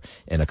year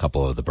in a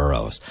couple of the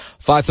boroughs.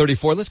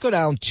 5:34. Let's go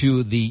down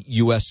to the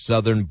U.S.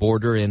 southern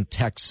border in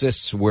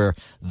Texas, where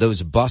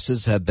those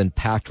buses have been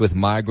packed with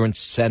migrants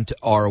sent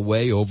our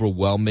way,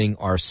 overwhelming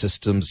our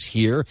systems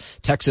here.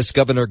 Texas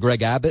Governor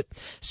Greg Abbott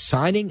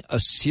signing a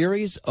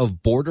series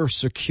of border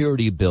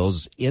security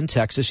bills in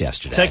Texas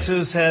yesterday.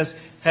 Texas has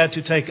had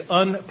to take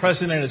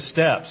unprecedented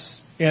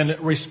steps in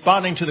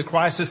responding to the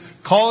crisis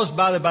caused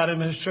by the Biden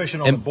administration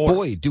on the border.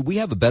 Boy, do we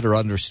have a better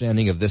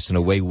understanding of this in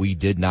a way we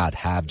did not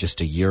have just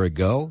a year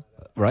ago.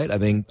 Right? I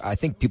mean, I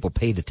think people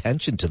paid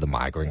attention to the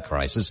migrant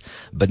crisis,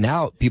 but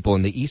now people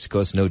on the East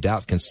Coast, no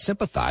doubt, can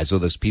sympathize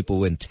with those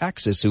people in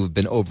Texas who have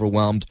been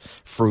overwhelmed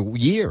for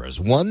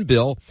years. One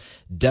bill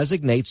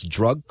designates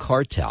drug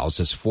cartels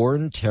as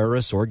foreign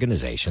terrorist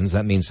organizations.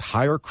 That means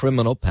higher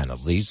criminal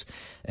penalties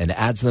and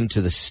adds them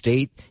to the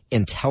state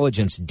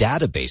intelligence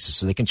databases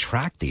so they can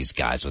track these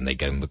guys when they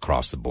get them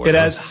across the border. It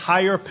has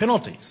higher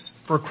penalties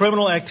for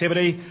criminal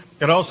activity.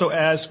 It also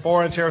adds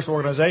foreign terrorist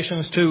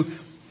organizations to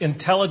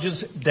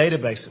intelligence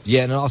databases.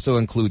 Yeah, and it also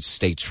includes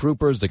state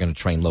troopers. They're going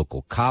to train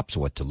local cops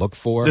what to look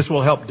for. This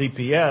will help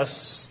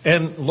DPS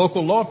and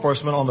local law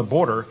enforcement on the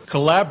border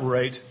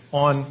collaborate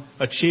on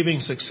achieving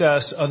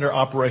success under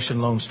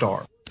Operation Lone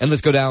Star. And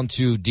let's go down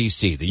to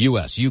D.C., the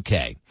U.S.,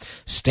 U.K.,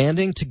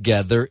 standing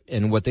together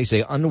in what they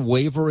say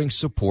unwavering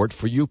support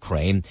for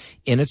Ukraine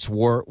in its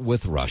war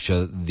with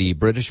Russia. The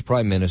British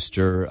Prime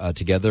Minister,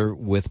 together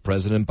with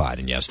President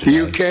Biden yesterday. The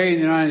U.K. and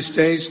the United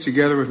States,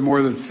 together with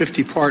more than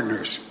 50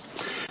 partners,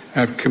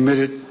 have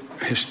committed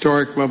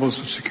historic levels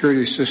of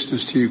security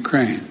assistance to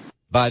Ukraine.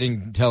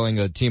 Biden telling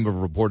a team of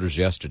reporters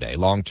yesterday,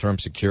 long-term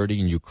security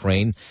in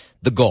Ukraine,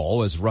 the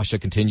goal as Russia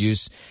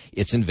continues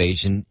its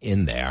invasion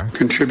in there.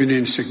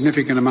 Contributing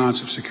significant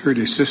amounts of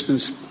security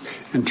assistance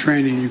and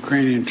training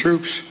Ukrainian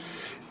troops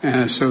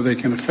so they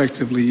can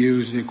effectively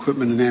use the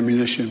equipment and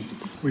ammunition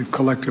we've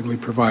collectively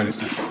provided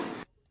them.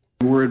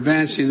 We're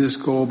advancing this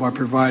goal by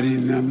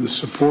providing them the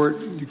support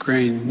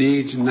Ukraine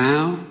needs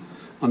now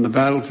on the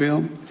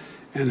battlefield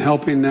and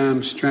helping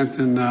them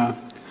strengthen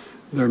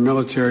their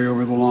military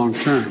over the long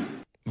term.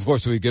 Of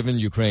course, we've given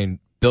Ukraine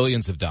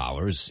billions of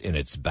dollars in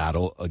its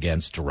battle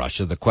against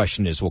Russia. The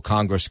question is, will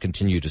Congress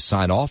continue to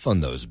sign off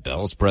on those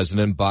bills?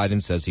 President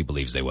Biden says he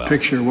believes they will.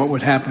 Picture what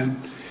would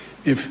happen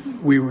If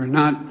we were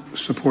not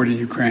supporting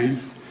Ukraine,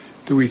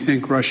 do we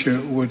think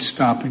Russia would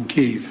stop in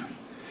Kyiv?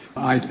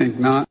 I think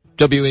not.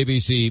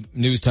 WABC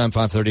News Time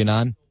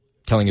 539.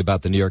 Telling you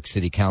about the New York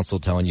City Council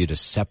telling you to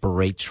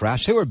separate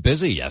trash. They were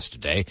busy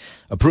yesterday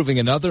approving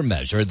another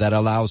measure that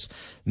allows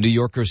New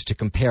Yorkers to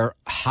compare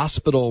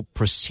hospital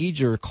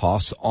procedure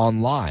costs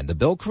online. The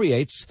bill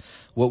creates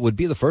what would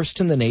be the first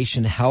in the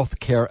nation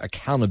healthcare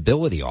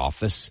accountability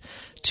office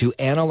to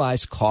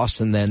analyze costs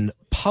and then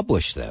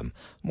publish them.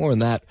 More on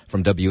that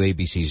from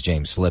WABC's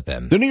James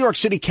Flippin. The New York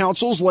City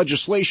Council's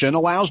legislation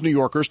allows New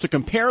Yorkers to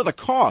compare the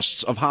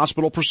costs of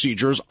hospital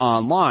procedures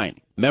online.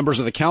 Members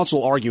of the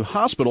council argue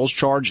hospitals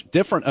charge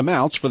different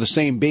amounts for the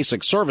same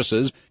basic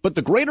services, but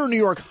the Greater New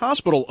York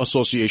Hospital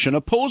Association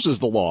opposes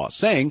the law,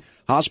 saying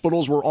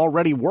hospitals were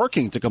already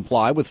working to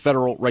comply with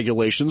federal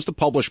regulations to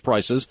publish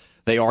prices.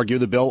 They argue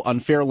the bill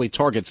unfairly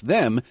targets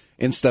them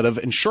instead of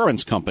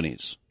insurance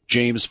companies.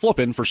 James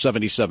Flippin for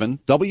 77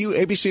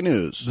 WABC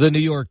News. The New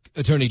York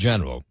Attorney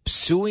General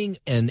suing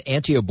an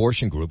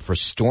anti-abortion group for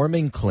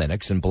storming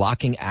clinics and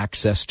blocking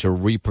access to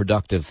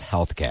reproductive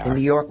health care. In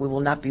New York, we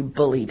will not be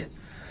bullied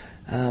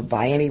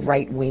by any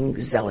right-wing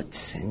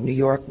zealots. In New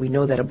York, we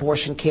know that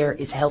abortion care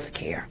is health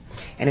care.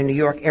 And in New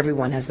York,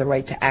 everyone has the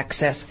right to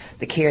access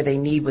the care they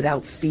need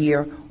without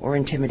fear or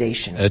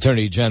intimidation.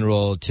 Attorney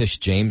General Tish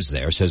James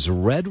there says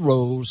Red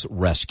Rose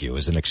Rescue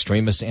is an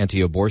extremist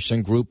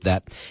anti-abortion group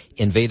that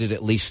invaded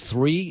at least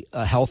 3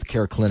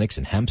 healthcare clinics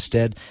in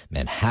Hempstead,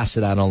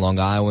 Manhasset out on Long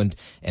Island,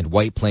 and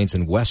White Plains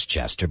and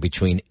Westchester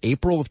between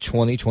April of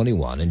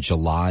 2021 and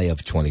July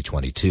of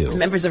 2022.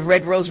 Members of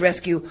Red Rose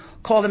Rescue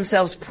call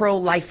themselves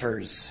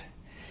pro-lifers,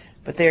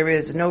 but there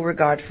is no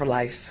regard for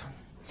life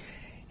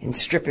in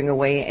stripping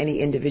away any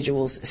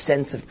individual's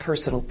sense of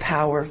personal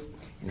power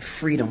and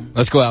freedom.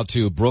 Let's go out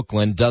to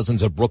Brooklyn.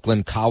 Dozens of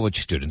Brooklyn college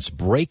students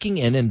breaking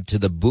into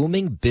the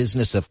booming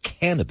business of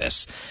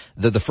cannabis.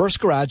 They're the first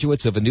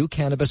graduates of a new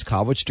cannabis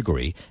college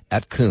degree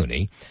at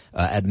CUNY,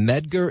 at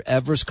Medgar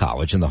Evers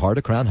College in the heart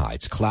of Crown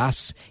Heights.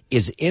 Class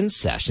is in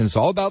session. It's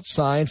all about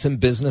science and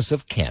business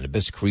of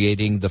cannabis,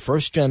 creating the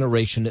first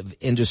generation of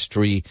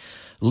industry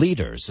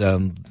leaders.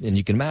 And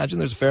you can imagine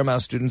there's a fair amount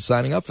of students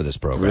signing up for this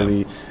program.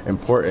 Really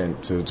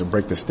important to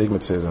break the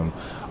stigmatism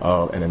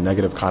and a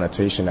negative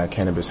connotation that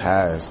cannabis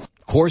has.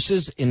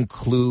 Courses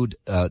include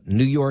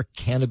New York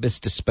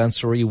Cannabis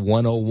Dispensary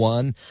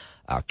 101,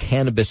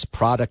 cannabis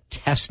product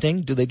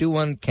testing. Do they do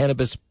one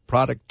cannabis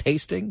product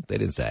tasting? They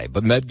didn't say.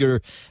 But Medgar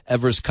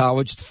Evers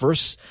College, the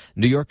first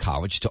New York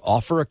college to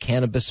offer a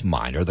cannabis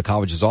minor. The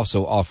college is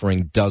also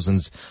offering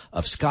dozens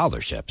of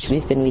scholarships.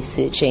 We've been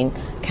researching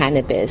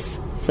cannabis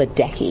for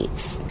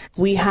decades.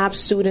 We have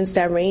students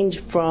that range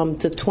from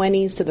the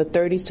 20s to the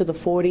 30s to the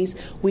 40s.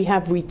 We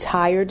have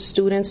retired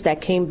students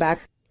that came back.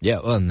 Yeah,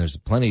 well, and there's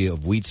plenty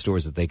of weed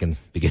stores that they can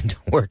begin to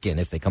work in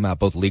if they come out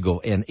both legal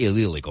and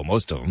illegal.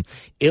 Most of them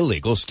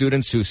illegal.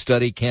 Students who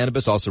study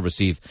cannabis also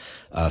receive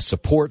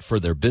support for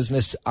their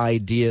business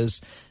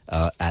ideas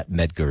at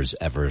Medgar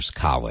Evers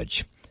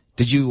College.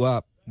 Did you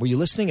were you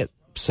listening at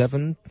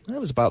 7? It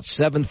was about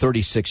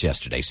 7:36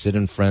 yesterday. Sid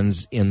and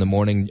Friends in the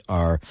Morning.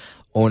 Our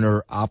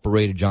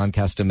owner-operated John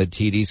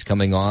Castamatidis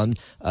coming on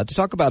to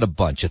talk about a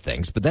bunch of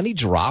things. But then he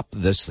dropped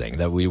this thing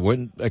that we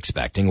weren't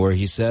expecting, where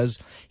he says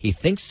he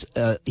thinks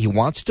he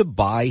wants to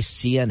buy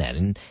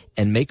CNN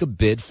and make a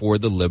bid for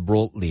the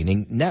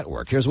liberal-leaning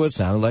network. Here's what it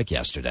sounded like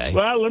yesterday.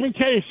 Well, let me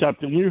tell you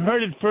something. You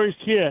heard it first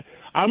here.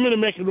 I'm going to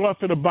make an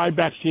offer to buy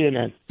back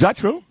CNN. Is that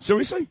true?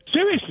 Seriously?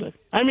 Seriously.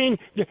 I mean,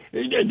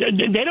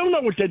 they don't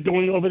know what they're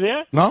doing over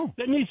there. No.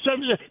 They need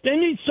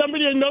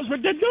somebody that knows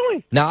what they're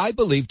doing. Now, I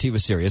believed he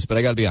was serious, but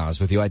I got to be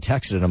honest with you. I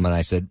texted him and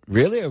I said,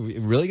 "Really? Are we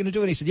really going to do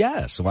it?" And he said,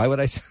 "Yes." Why would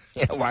I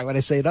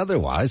say it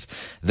otherwise?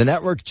 The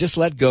network just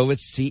let go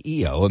its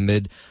CEO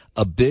amid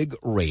a big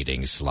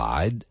ratings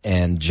slide,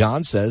 and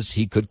John says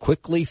he could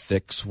quickly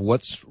fix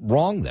what's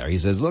wrong there. He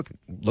says, look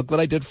what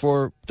I did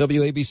for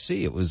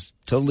WABC. It was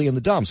totally in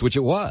the dumps, which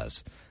it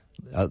was.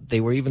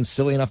 They were even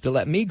silly enough to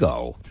let me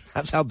go.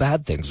 That's how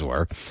bad things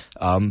were.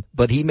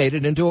 But he made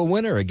it into a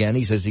winner again.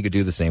 He says he could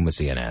do the same with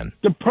CNN.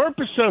 The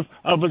purpose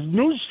of a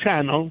news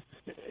channel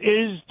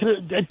is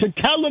to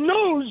tell the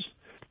news,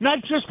 not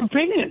just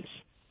opinions,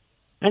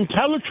 and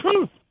tell the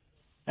truth.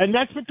 And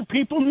that's what the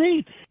people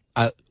need.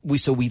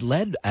 We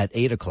led at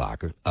 8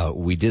 o'clock.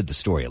 We did the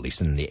story, at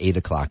least in the 8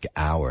 o'clock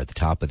hour, at the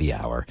top of the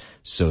hour.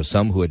 So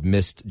some who had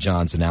missed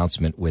John's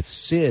announcement with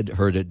Sid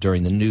heard it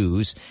during the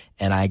news.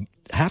 And I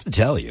have to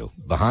tell you,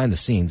 behind the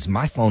scenes,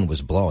 my phone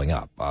was blowing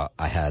up.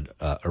 I had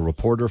a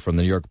reporter from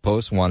the New York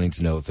Post wanting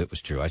to know if it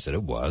was true. I said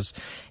it was.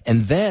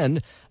 And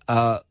then,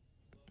 how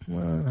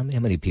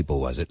many people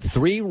was it?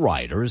 3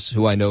 writers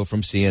who I know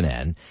from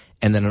CNN,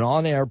 and then an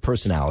on-air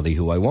personality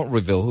who I won't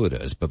reveal who it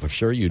is, but for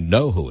sure you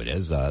know who it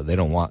is.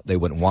 They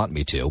wouldn't want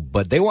me to,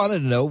 but they wanted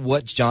to know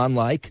what's John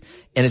like,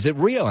 and is it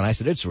real? And I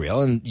said it's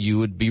real, and you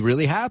would be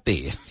really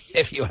happy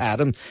if you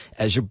had him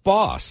as your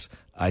boss.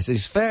 I said,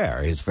 he's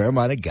fair. He's a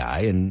fair-minded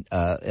guy,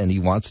 and he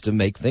wants to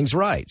make things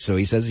right. So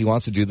he says he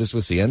wants to do this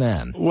with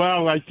CNN.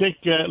 Well, I think,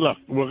 look,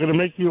 we're going to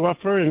make the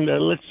offer, and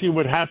let's see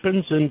what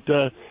happens, and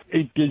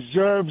it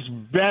deserves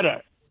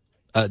better.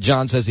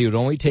 John says he would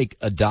only take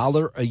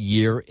 $1 a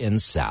year in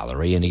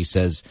salary, and he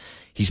says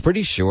he's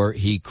pretty sure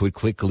he could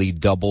quickly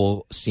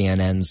double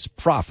CNN's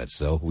profits.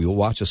 So we will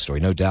watch the story.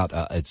 No doubt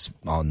it's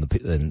on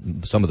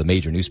in some of the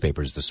major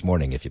newspapers this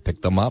morning. If you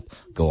pick them up,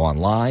 go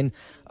online,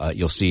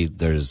 you'll see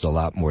there's a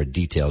lot more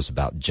details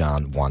about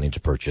John wanting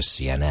to purchase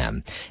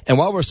CNN. And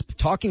while we're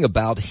talking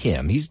about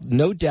him, he's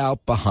no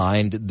doubt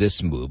behind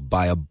this move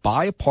by a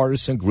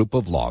bipartisan group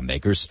of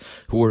lawmakers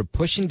who are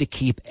pushing to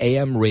keep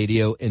AM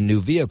radio in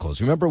new vehicles.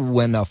 Remember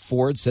when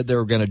Ford said they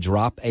were going to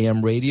drop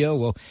AM radio?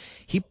 Well,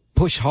 he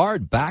pushed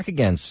hard back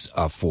against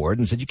Ford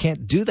and said you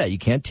can't do that. You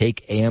can't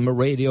take AM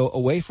radio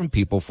away from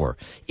people for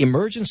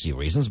emergency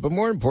reasons, but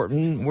more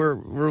important, we're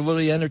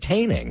really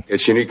entertaining.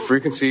 Its unique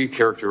frequency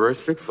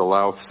characteristics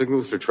allow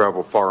signals to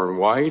travel far and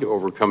wide,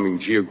 overcoming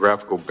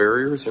geographical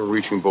barriers and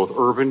reaching both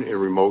urban and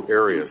remote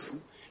areas.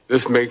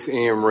 This makes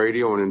AM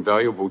radio an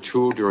invaluable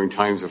tool during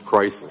times of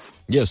crisis.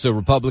 Yeah, so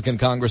Republican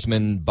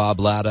Congressman Bob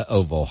Laden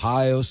of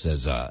Ohio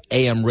says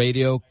AM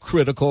radio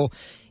critical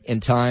in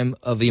time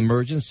of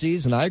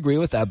emergencies, and I agree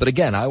with that. But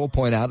again, I will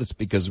point out it's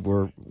because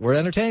we're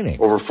entertaining.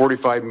 Over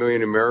 45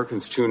 million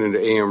Americans tune into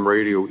AM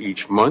radio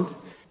each month.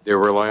 They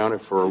rely on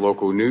it for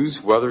local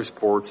news, weather,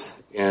 sports,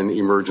 and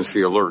emergency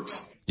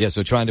alerts. Yeah,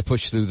 so trying to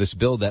push through this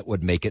bill that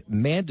would make it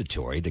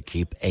mandatory to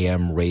keep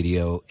AM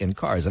radio in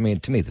cars. I mean,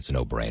 to me, that's a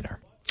no-brainer.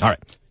 All right.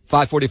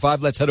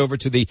 5:45, let's head over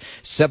to the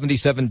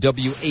 77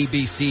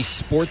 WABC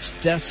Sports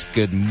Desk.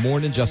 Good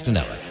morning, Justin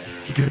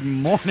Ellett. Good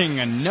morning,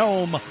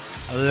 Noam.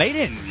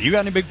 Laden, you got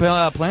any big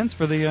plans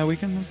for the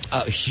weekend?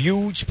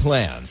 Huge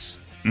plans.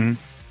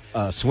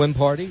 Mm-hmm. Swim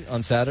party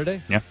on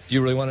Saturday. Yeah. Do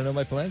you really want to know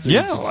my plans?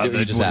 Yeah. Why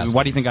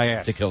do you think I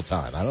asked? To kill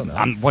time. I don't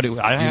know. Do you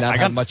not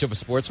have much of a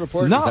sports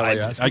report? No, Is that what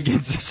you're asking? I get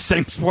the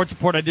same sports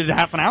report I did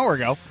half an hour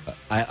ago.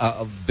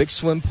 A big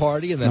swim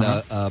party, and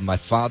then my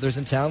father's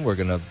in town.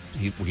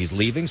 He's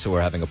leaving, so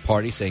we're having a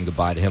party saying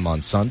goodbye to him on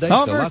Sunday.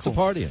 Oh, so lots of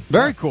partying.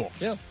 Very cool.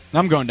 Yeah.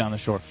 I'm going down the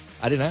shore.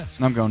 I didn't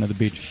ask. I'm going to the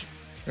beach.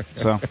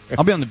 So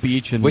I'll be on the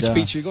beach. And which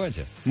beach are you going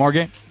to?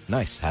 Margate.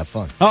 Nice. Have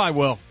fun. Oh, I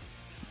will.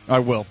 Are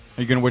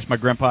you going to wish my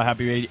grandpa a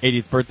happy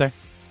 80th birthday?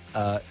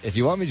 If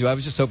you want me to, I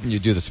was just hoping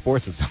you'd do the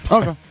sports at some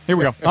point. Okay, here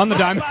we go. On the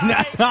diamond,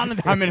 on the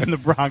diamond in the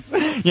Bronx,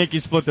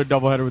 Yankees split their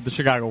doubleheader with the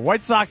Chicago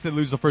White Sox. They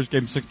lose the first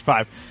game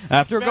 6-5.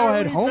 After a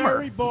go-ahead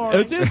homer,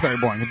 it is very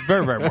boring. It's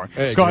very, very boring.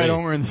 Hey, go-ahead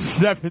homer in the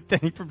seventh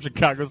inning from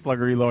Chicago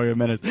slugger Eloy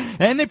Jimenez,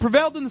 and they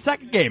prevailed in the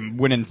second game,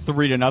 winning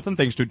 3-0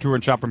 thanks to a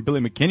two-run shot from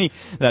Billy McKinney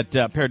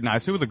that paired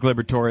nicely with the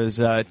Gleyber Torres'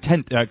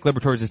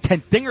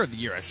 10th dinger of the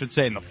year, I should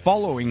say, in the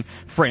following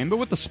frame. But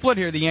with the split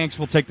here, the Yanks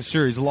will take the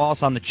series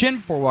loss on the chin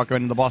before walking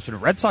into the Boston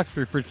Red Sox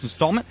for your first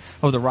installment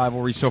of the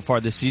rivalry so far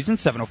this season.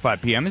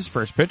 7:05 p.m. is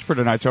first pitch for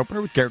tonight's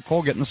opener, with Garrett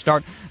Cole getting the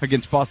start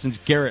against Boston's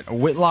Garrett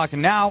Whitlock.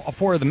 And now,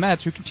 for the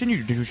Mets, who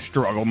continue to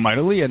struggle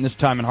mightily, and this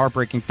time in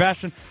heartbreaking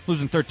fashion,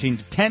 losing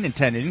 13-10 in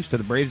 10 innings to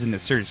the Braves in the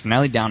series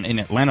finale down in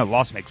Atlanta.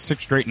 Loss makes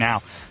 6 straight now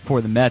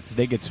for the Mets as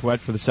they get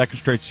swept for the second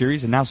straight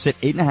series and now sit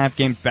 8.5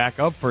 games back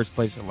of first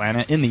place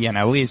Atlanta in the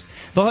NL East.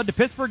 They'll head to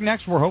Pittsburgh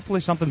next, where hopefully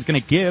something's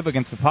going to give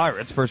against the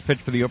Pirates. First pitch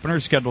for the opener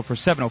is scheduled for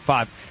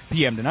 7:05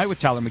 p.m. tonight,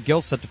 with Tyler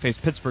McGill set to face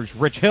Pittsburgh's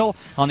Rich Hill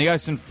on the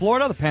ice in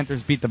Florida. The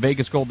Panthers beat the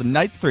Vegas Golden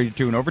Knights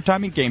 3-2 in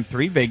overtime in Game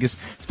 3. Vegas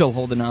still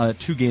holding a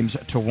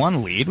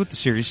 2-1 lead, with the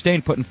series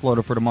staying put in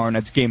Florida for tomorrow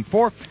night's Game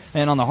 4.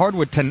 And on the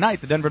hardwood tonight,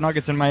 the Denver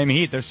Nuggets and Miami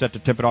Heat, they're set to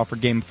tip it off for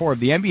Game 4 of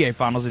the NBA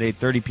Finals at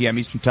 8:30 p.m.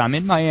 Eastern Time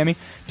in Miami.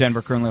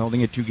 Denver currently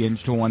holding a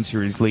 2-1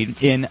 series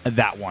lead in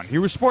that one.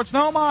 Here was Sports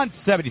Noam on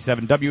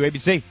 77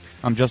 WABC.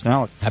 I'm Justin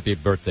Howard. Happy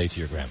birthday to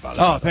your grandfather.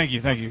 Oh, thank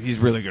you. He's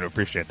really going to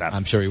appreciate that.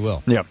 I'm sure he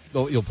will. Yeah.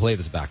 Well, you'll play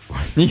this back for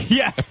him.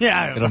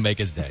 Yeah. It'll make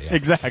his day. Yeah.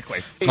 Exactly.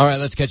 All right,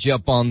 let's catch you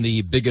up on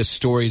the biggest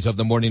stories of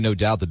the morning, no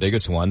doubt the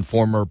biggest one.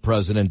 Former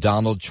President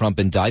Donald Trump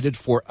indicted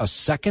for a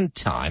second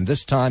time,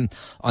 this time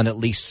on at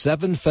least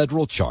 7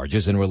 federal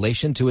charges in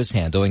relation to his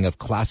handling of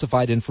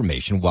classified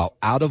information while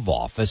out of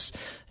office.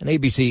 An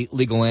ABC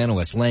legal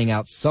analyst laying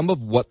out some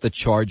of what the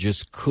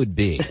charges could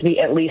be.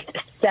 At least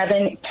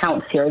 7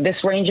 counts here. This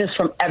ranges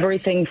from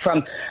everything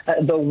from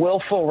the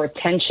willful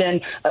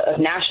retention of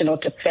national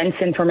defense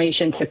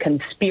information to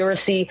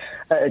conspiracy,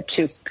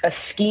 to a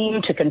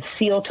scheme to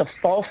conceal, to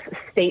false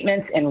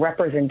statements and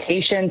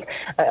representations.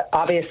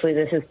 Obviously,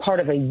 this is part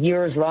of a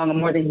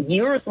more than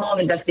years-long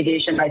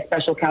investigation by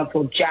special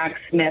counsel Jack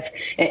Smith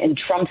and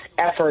Trump's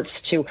efforts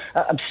to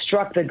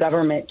obstruct the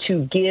government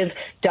to give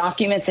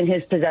documents in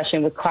his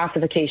possession with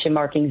classification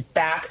markings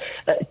back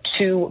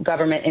to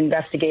government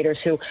investigators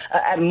who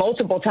at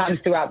multiple times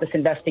throughout this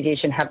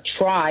investigation have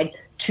tried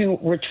to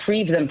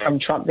retrieve them from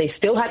Trump. They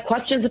still had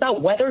questions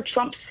about whether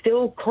Trump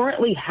still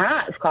currently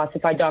has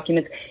classified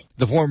documents.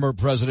 The former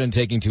president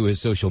taking to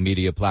his social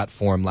media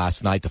platform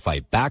last night to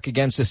fight back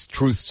against this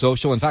Truth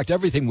Social. In fact,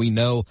 everything we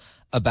know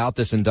about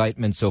this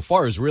indictment so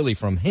far is really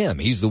from him.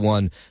 He's the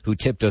one who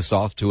tipped us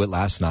off to it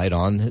last night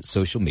on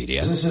social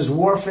media. This is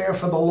warfare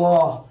for the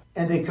law,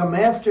 and they come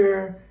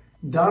after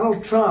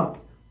Donald Trump,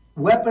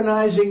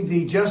 weaponizing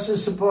the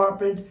Justice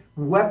Department,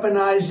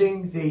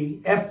 weaponizing the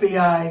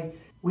FBI.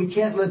 We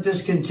can't let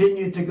this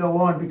continue to go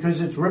on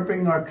because it's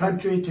ripping our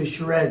country to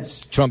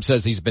shreds. Trump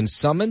says he's been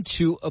summoned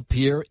to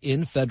appear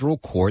in federal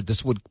court.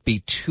 This would be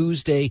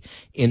Tuesday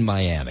in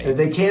Miami.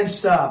 They can't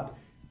stop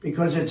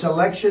because it's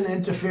election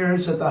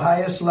interference at the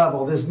highest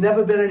level. There's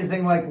never been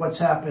anything like what's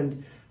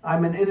happened.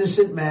 I'm an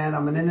innocent man.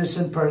 I'm an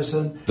innocent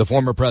person. The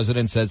former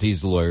president says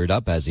he's lawyered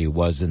up, as he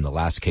was in the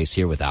last case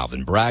here with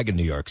Alvin Bragg in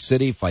New York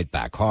City. Fight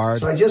back hard.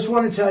 So I just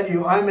want to tell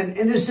you, I'm an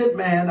innocent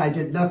man. I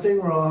did nothing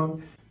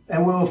wrong.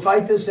 And we will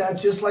fight this out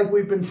just like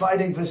we've been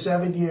fighting for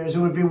 7 years. It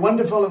would be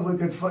wonderful if we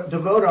could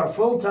devote our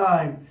full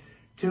time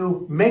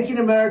to making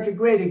America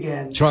great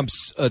again.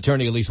 Trump's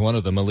attorney, at least one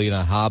of them,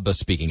 Alina Habba,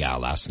 speaking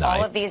out last night.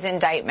 All of these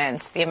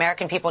indictments, the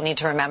American people need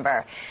to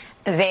remember,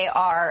 they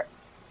are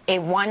a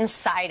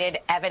one-sided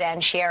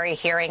evidentiary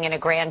hearing in a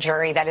grand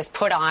jury that is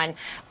put on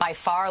by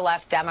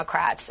far-left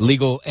Democrats.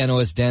 Legal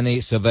analyst Danny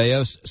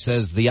Ceballos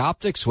says the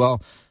optics,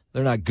 well,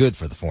 they're not good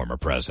for the former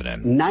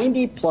president.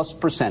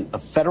 90+%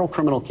 of federal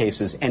criminal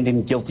cases end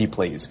in guilty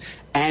pleas.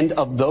 And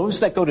of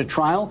those that go to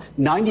trial,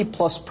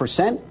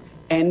 90+%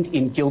 end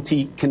in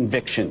guilty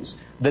convictions.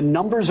 The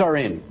numbers are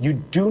in. You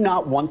do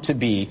not want to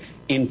be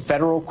in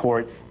federal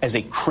court as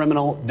a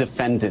criminal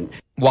defendant.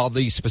 While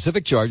the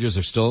specific charges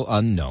are still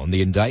unknown,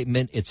 the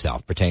indictment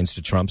itself pertains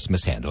to Trump's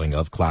mishandling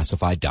of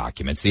classified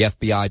documents. The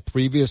FBI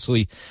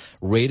previously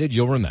raided,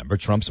 you'll remember,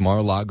 Trump's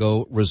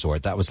Mar-a-Lago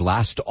resort. That was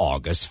last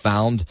August.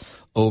 Found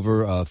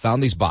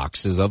these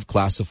boxes of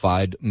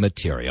classified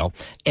material.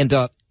 And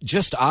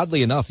just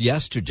oddly enough,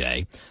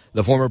 yesterday,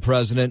 the former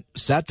president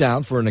sat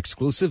down for an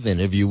exclusive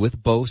interview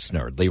with Bo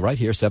Snerdley right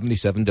here,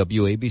 77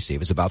 WABC. It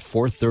was about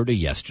 4:30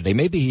 yesterday.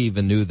 Maybe he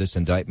even knew this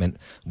indictment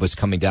was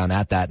coming down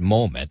at that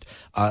moment.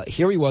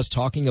 Here he was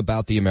talking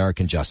about the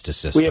American justice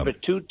system. We have a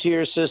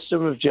two-tier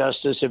system of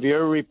justice. If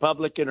you're a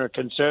Republican or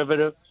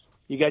conservative,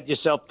 you got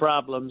yourself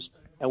problems,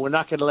 and we're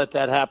not going to let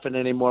that happen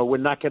anymore. We're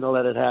not going to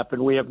let it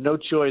happen. We have no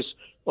choice,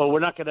 or we're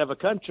not going to have a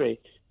country.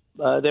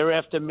 They're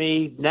after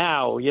me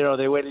now. You know,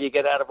 they wait till you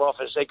get out of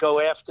office. They go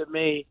after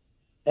me.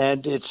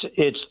 And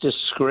it's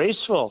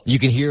disgraceful. You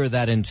can hear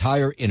that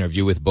entire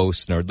interview with Bo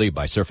Snerdley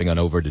by surfing on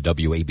over to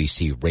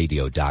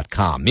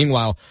WABCRadio.com.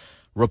 Meanwhile,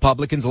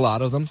 Republicans, a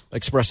lot of them,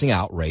 expressing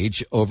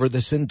outrage over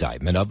this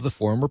indictment of the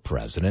former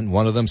president.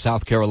 One of them,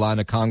 South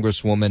Carolina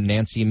Congresswoman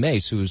Nancy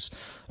Mace, who's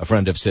a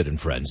friend of Sid and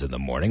Friends in the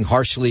Morning,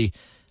 harshly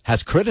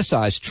has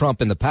criticized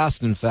Trump in the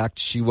past. In fact,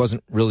 she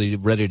wasn't really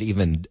ready to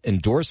even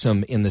endorse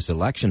him in this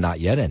election, not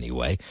yet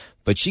anyway.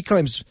 But she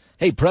claims,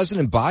 hey,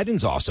 President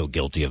Biden's also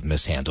guilty of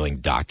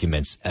mishandling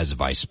documents as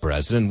vice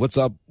president. What's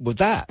up with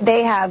that?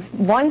 They have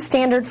one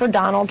standard for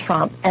Donald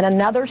Trump and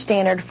another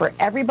standard for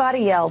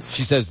everybody else.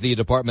 She says the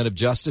Department of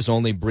Justice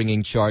only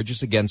bringing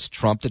charges against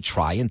Trump to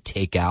try and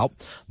take out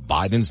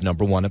Biden's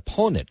number one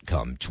opponent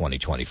come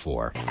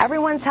 2024.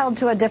 Everyone's held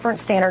to a different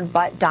standard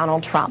but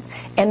Donald Trump.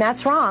 And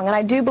that's wrong. And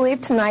I do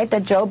believe tonight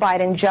that Joe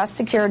Biden just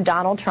secured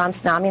Donald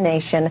Trump's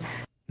nomination.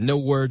 No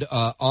word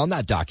on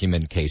that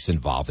document case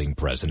involving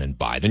President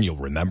Biden. You'll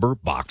remember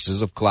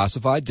boxes of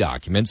classified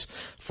documents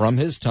from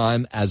his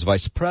time as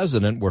vice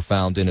president were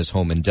found in his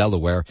home in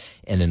Delaware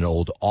in an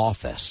old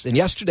office. And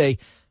yesterday,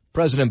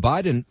 President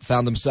Biden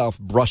found himself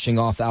brushing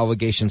off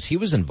allegations he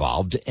was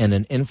involved in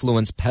an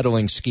influence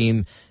peddling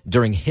scheme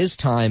during his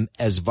time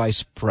as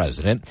vice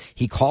president.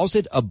 He calls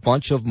it a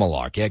bunch of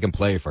malarkey. I can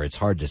play it for you. It's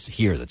hard to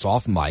hear. That's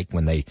off mic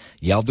when they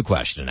yelled the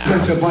question out.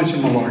 It's a bunch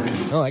of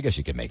malarkey. Oh, I guess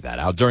you can make that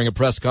out. During a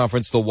press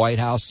conference at the White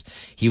House,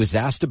 he was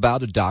asked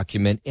about a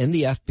document in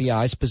the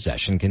FBI's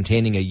possession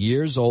containing a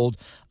years-old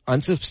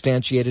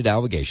unsubstantiated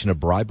allegation of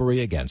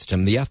bribery against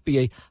him. The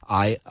FBI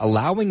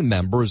allowing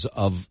members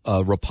of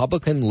a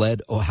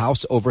Republican-led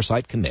House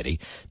Oversight Committee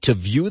to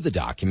view the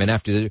document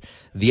after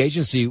the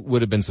agency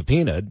would have been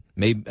subpoenaed.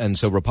 And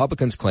so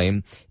Republicans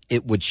claim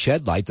it would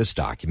shed light, this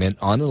document,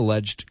 on an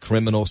alleged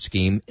criminal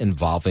scheme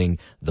involving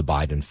the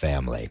Biden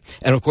family.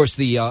 And, of course,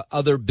 the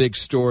other big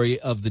story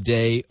of the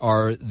day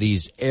are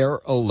these air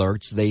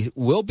alerts. They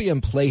will be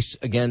in place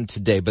again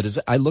today. But as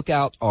I look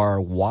out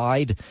our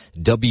wide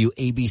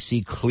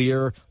WABC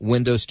clear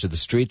windows to the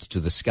streets, to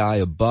the sky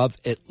above,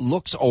 it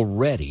looks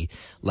already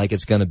like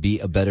it's going to be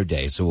a better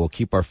day. So we'll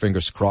keep our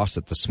fingers crossed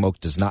that the smoke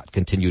does not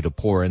continue to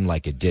pour in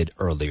like it did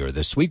earlier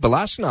this week. But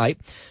last night,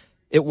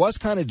 it was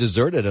kind of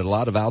deserted at a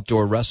lot of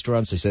outdoor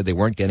restaurants. They said they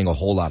weren't getting a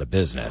whole lot of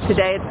business.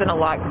 Today it's been a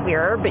lot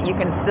clearer, but you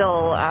can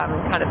still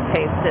kind of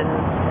taste and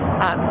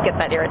get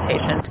that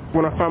irritation.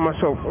 When I find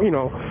myself,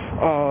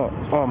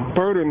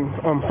 burdened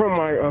from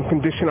my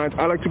condition,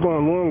 I like to go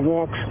on long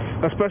walks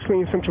especially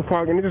in Central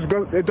Park, and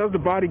it does the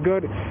body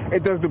good,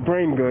 it does the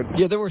brain good.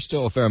 Yeah, there were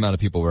still a fair amount of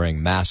people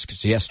wearing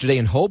masks yesterday.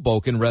 In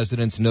Hoboken,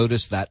 residents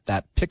noticed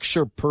that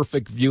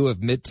picture-perfect view of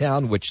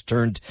Midtown, which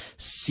turned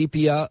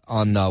sepia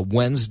on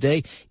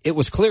Wednesday. It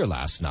was clear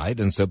last night,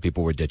 and so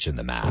people were ditching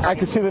the mask. I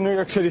could see the New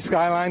York City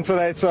skyline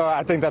today, so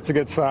I think that's a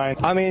good sign.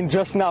 I mean,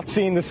 just not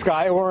seeing the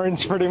sky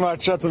orange, pretty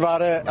much, that's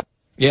about it.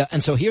 Yeah,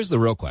 and so here's the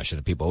real question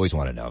that people always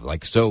want to know.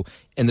 Like, so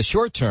in the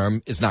short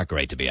term, it's not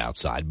great to be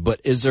outside, but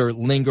is there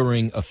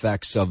lingering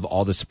effects of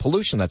all this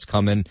pollution that's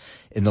come in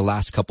the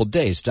last couple of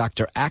days?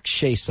 Dr.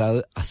 Akshay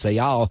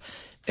Sayal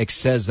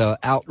says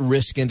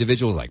at-risk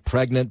individuals like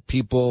pregnant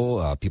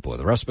people, people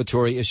with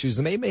respiratory issues,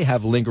 they may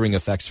have lingering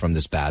effects from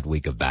this bad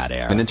week of bad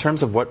air. And in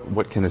terms of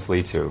what can this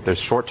lead to, there's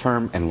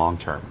short-term and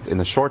long-term. In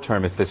the short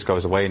term, if this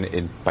goes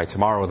away by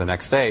tomorrow or the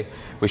next day,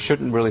 we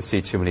shouldn't really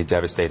see too many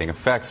devastating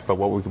effects, but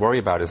what we worry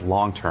about is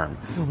long-term.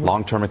 Mm-hmm.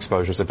 Long-term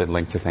exposures have been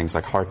linked to things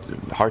like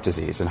heart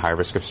disease and high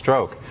risk of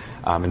stroke.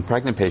 In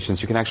pregnant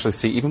patients, you can actually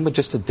see, even with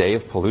just a day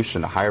of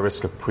pollution, a higher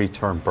risk of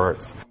preterm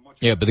births.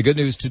 Yeah, but the good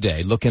news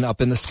today, looking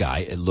up in the sky,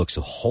 it looks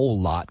a whole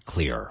lot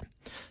clearer.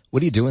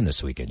 What are you doing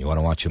this weekend? You want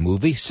to watch a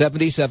movie?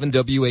 77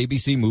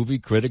 WABC movie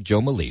critic Joe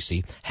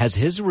Malisi has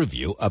his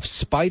review of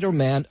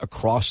Spider-Man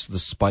Across the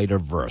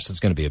Spider-Verse. It's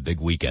going to be a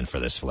big weekend for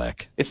this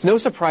flick. It's no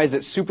surprise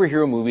that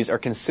superhero movies are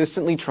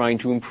consistently trying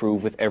to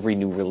improve with every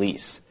new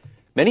release.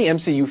 Many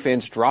MCU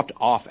fans dropped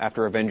off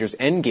after Avengers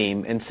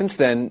Endgame, and since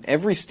then,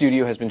 every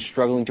studio has been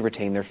struggling to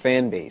retain their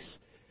fan base.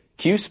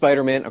 Cue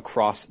Spider-Man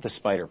Across the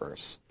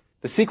Spider-Verse.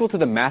 The sequel to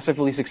the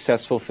massively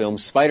successful film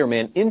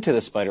Spider-Man Into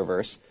the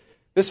Spider-Verse,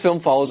 this film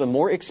follows a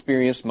more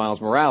experienced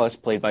Miles Morales,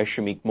 played by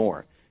Shameik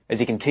Moore, as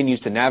he continues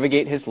to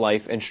navigate his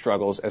life and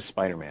struggles as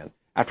Spider-Man.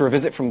 After a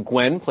visit from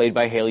Gwen, played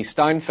by Haley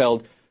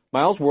Steinfeld,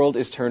 Miles' world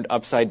is turned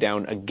upside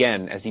down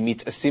again as he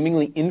meets a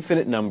seemingly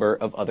infinite number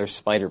of other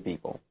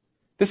Spider-People.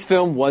 This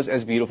film was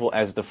as beautiful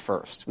as the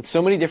first. With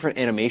so many different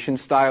animation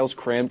styles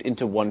crammed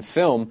into one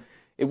film,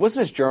 it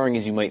wasn't as jarring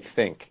as you might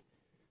think.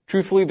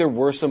 Truthfully, there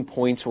were some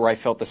points where I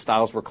felt the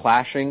styles were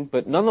clashing,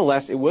 but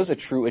nonetheless, it was a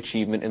true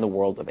achievement in the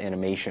world of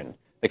animation.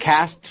 The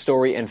cast,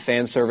 story, and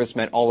fan service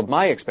met all of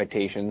my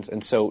expectations,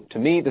 and so, to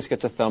me, this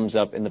gets a thumbs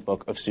up in the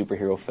book of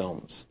superhero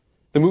films.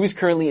 The movie's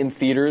currently in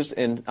theaters,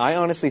 and I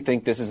honestly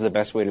think this is the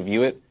best way to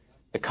view it.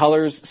 The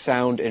colors,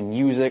 sound, and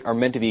music are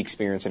meant to be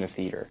experienced in a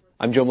theater.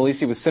 I'm Joe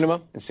Malisi with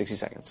Cinema in 60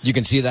 Seconds. You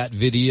can see that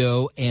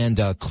video and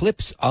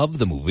clips of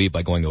the movie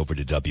by going over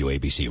to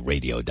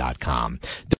WABCRadio.com.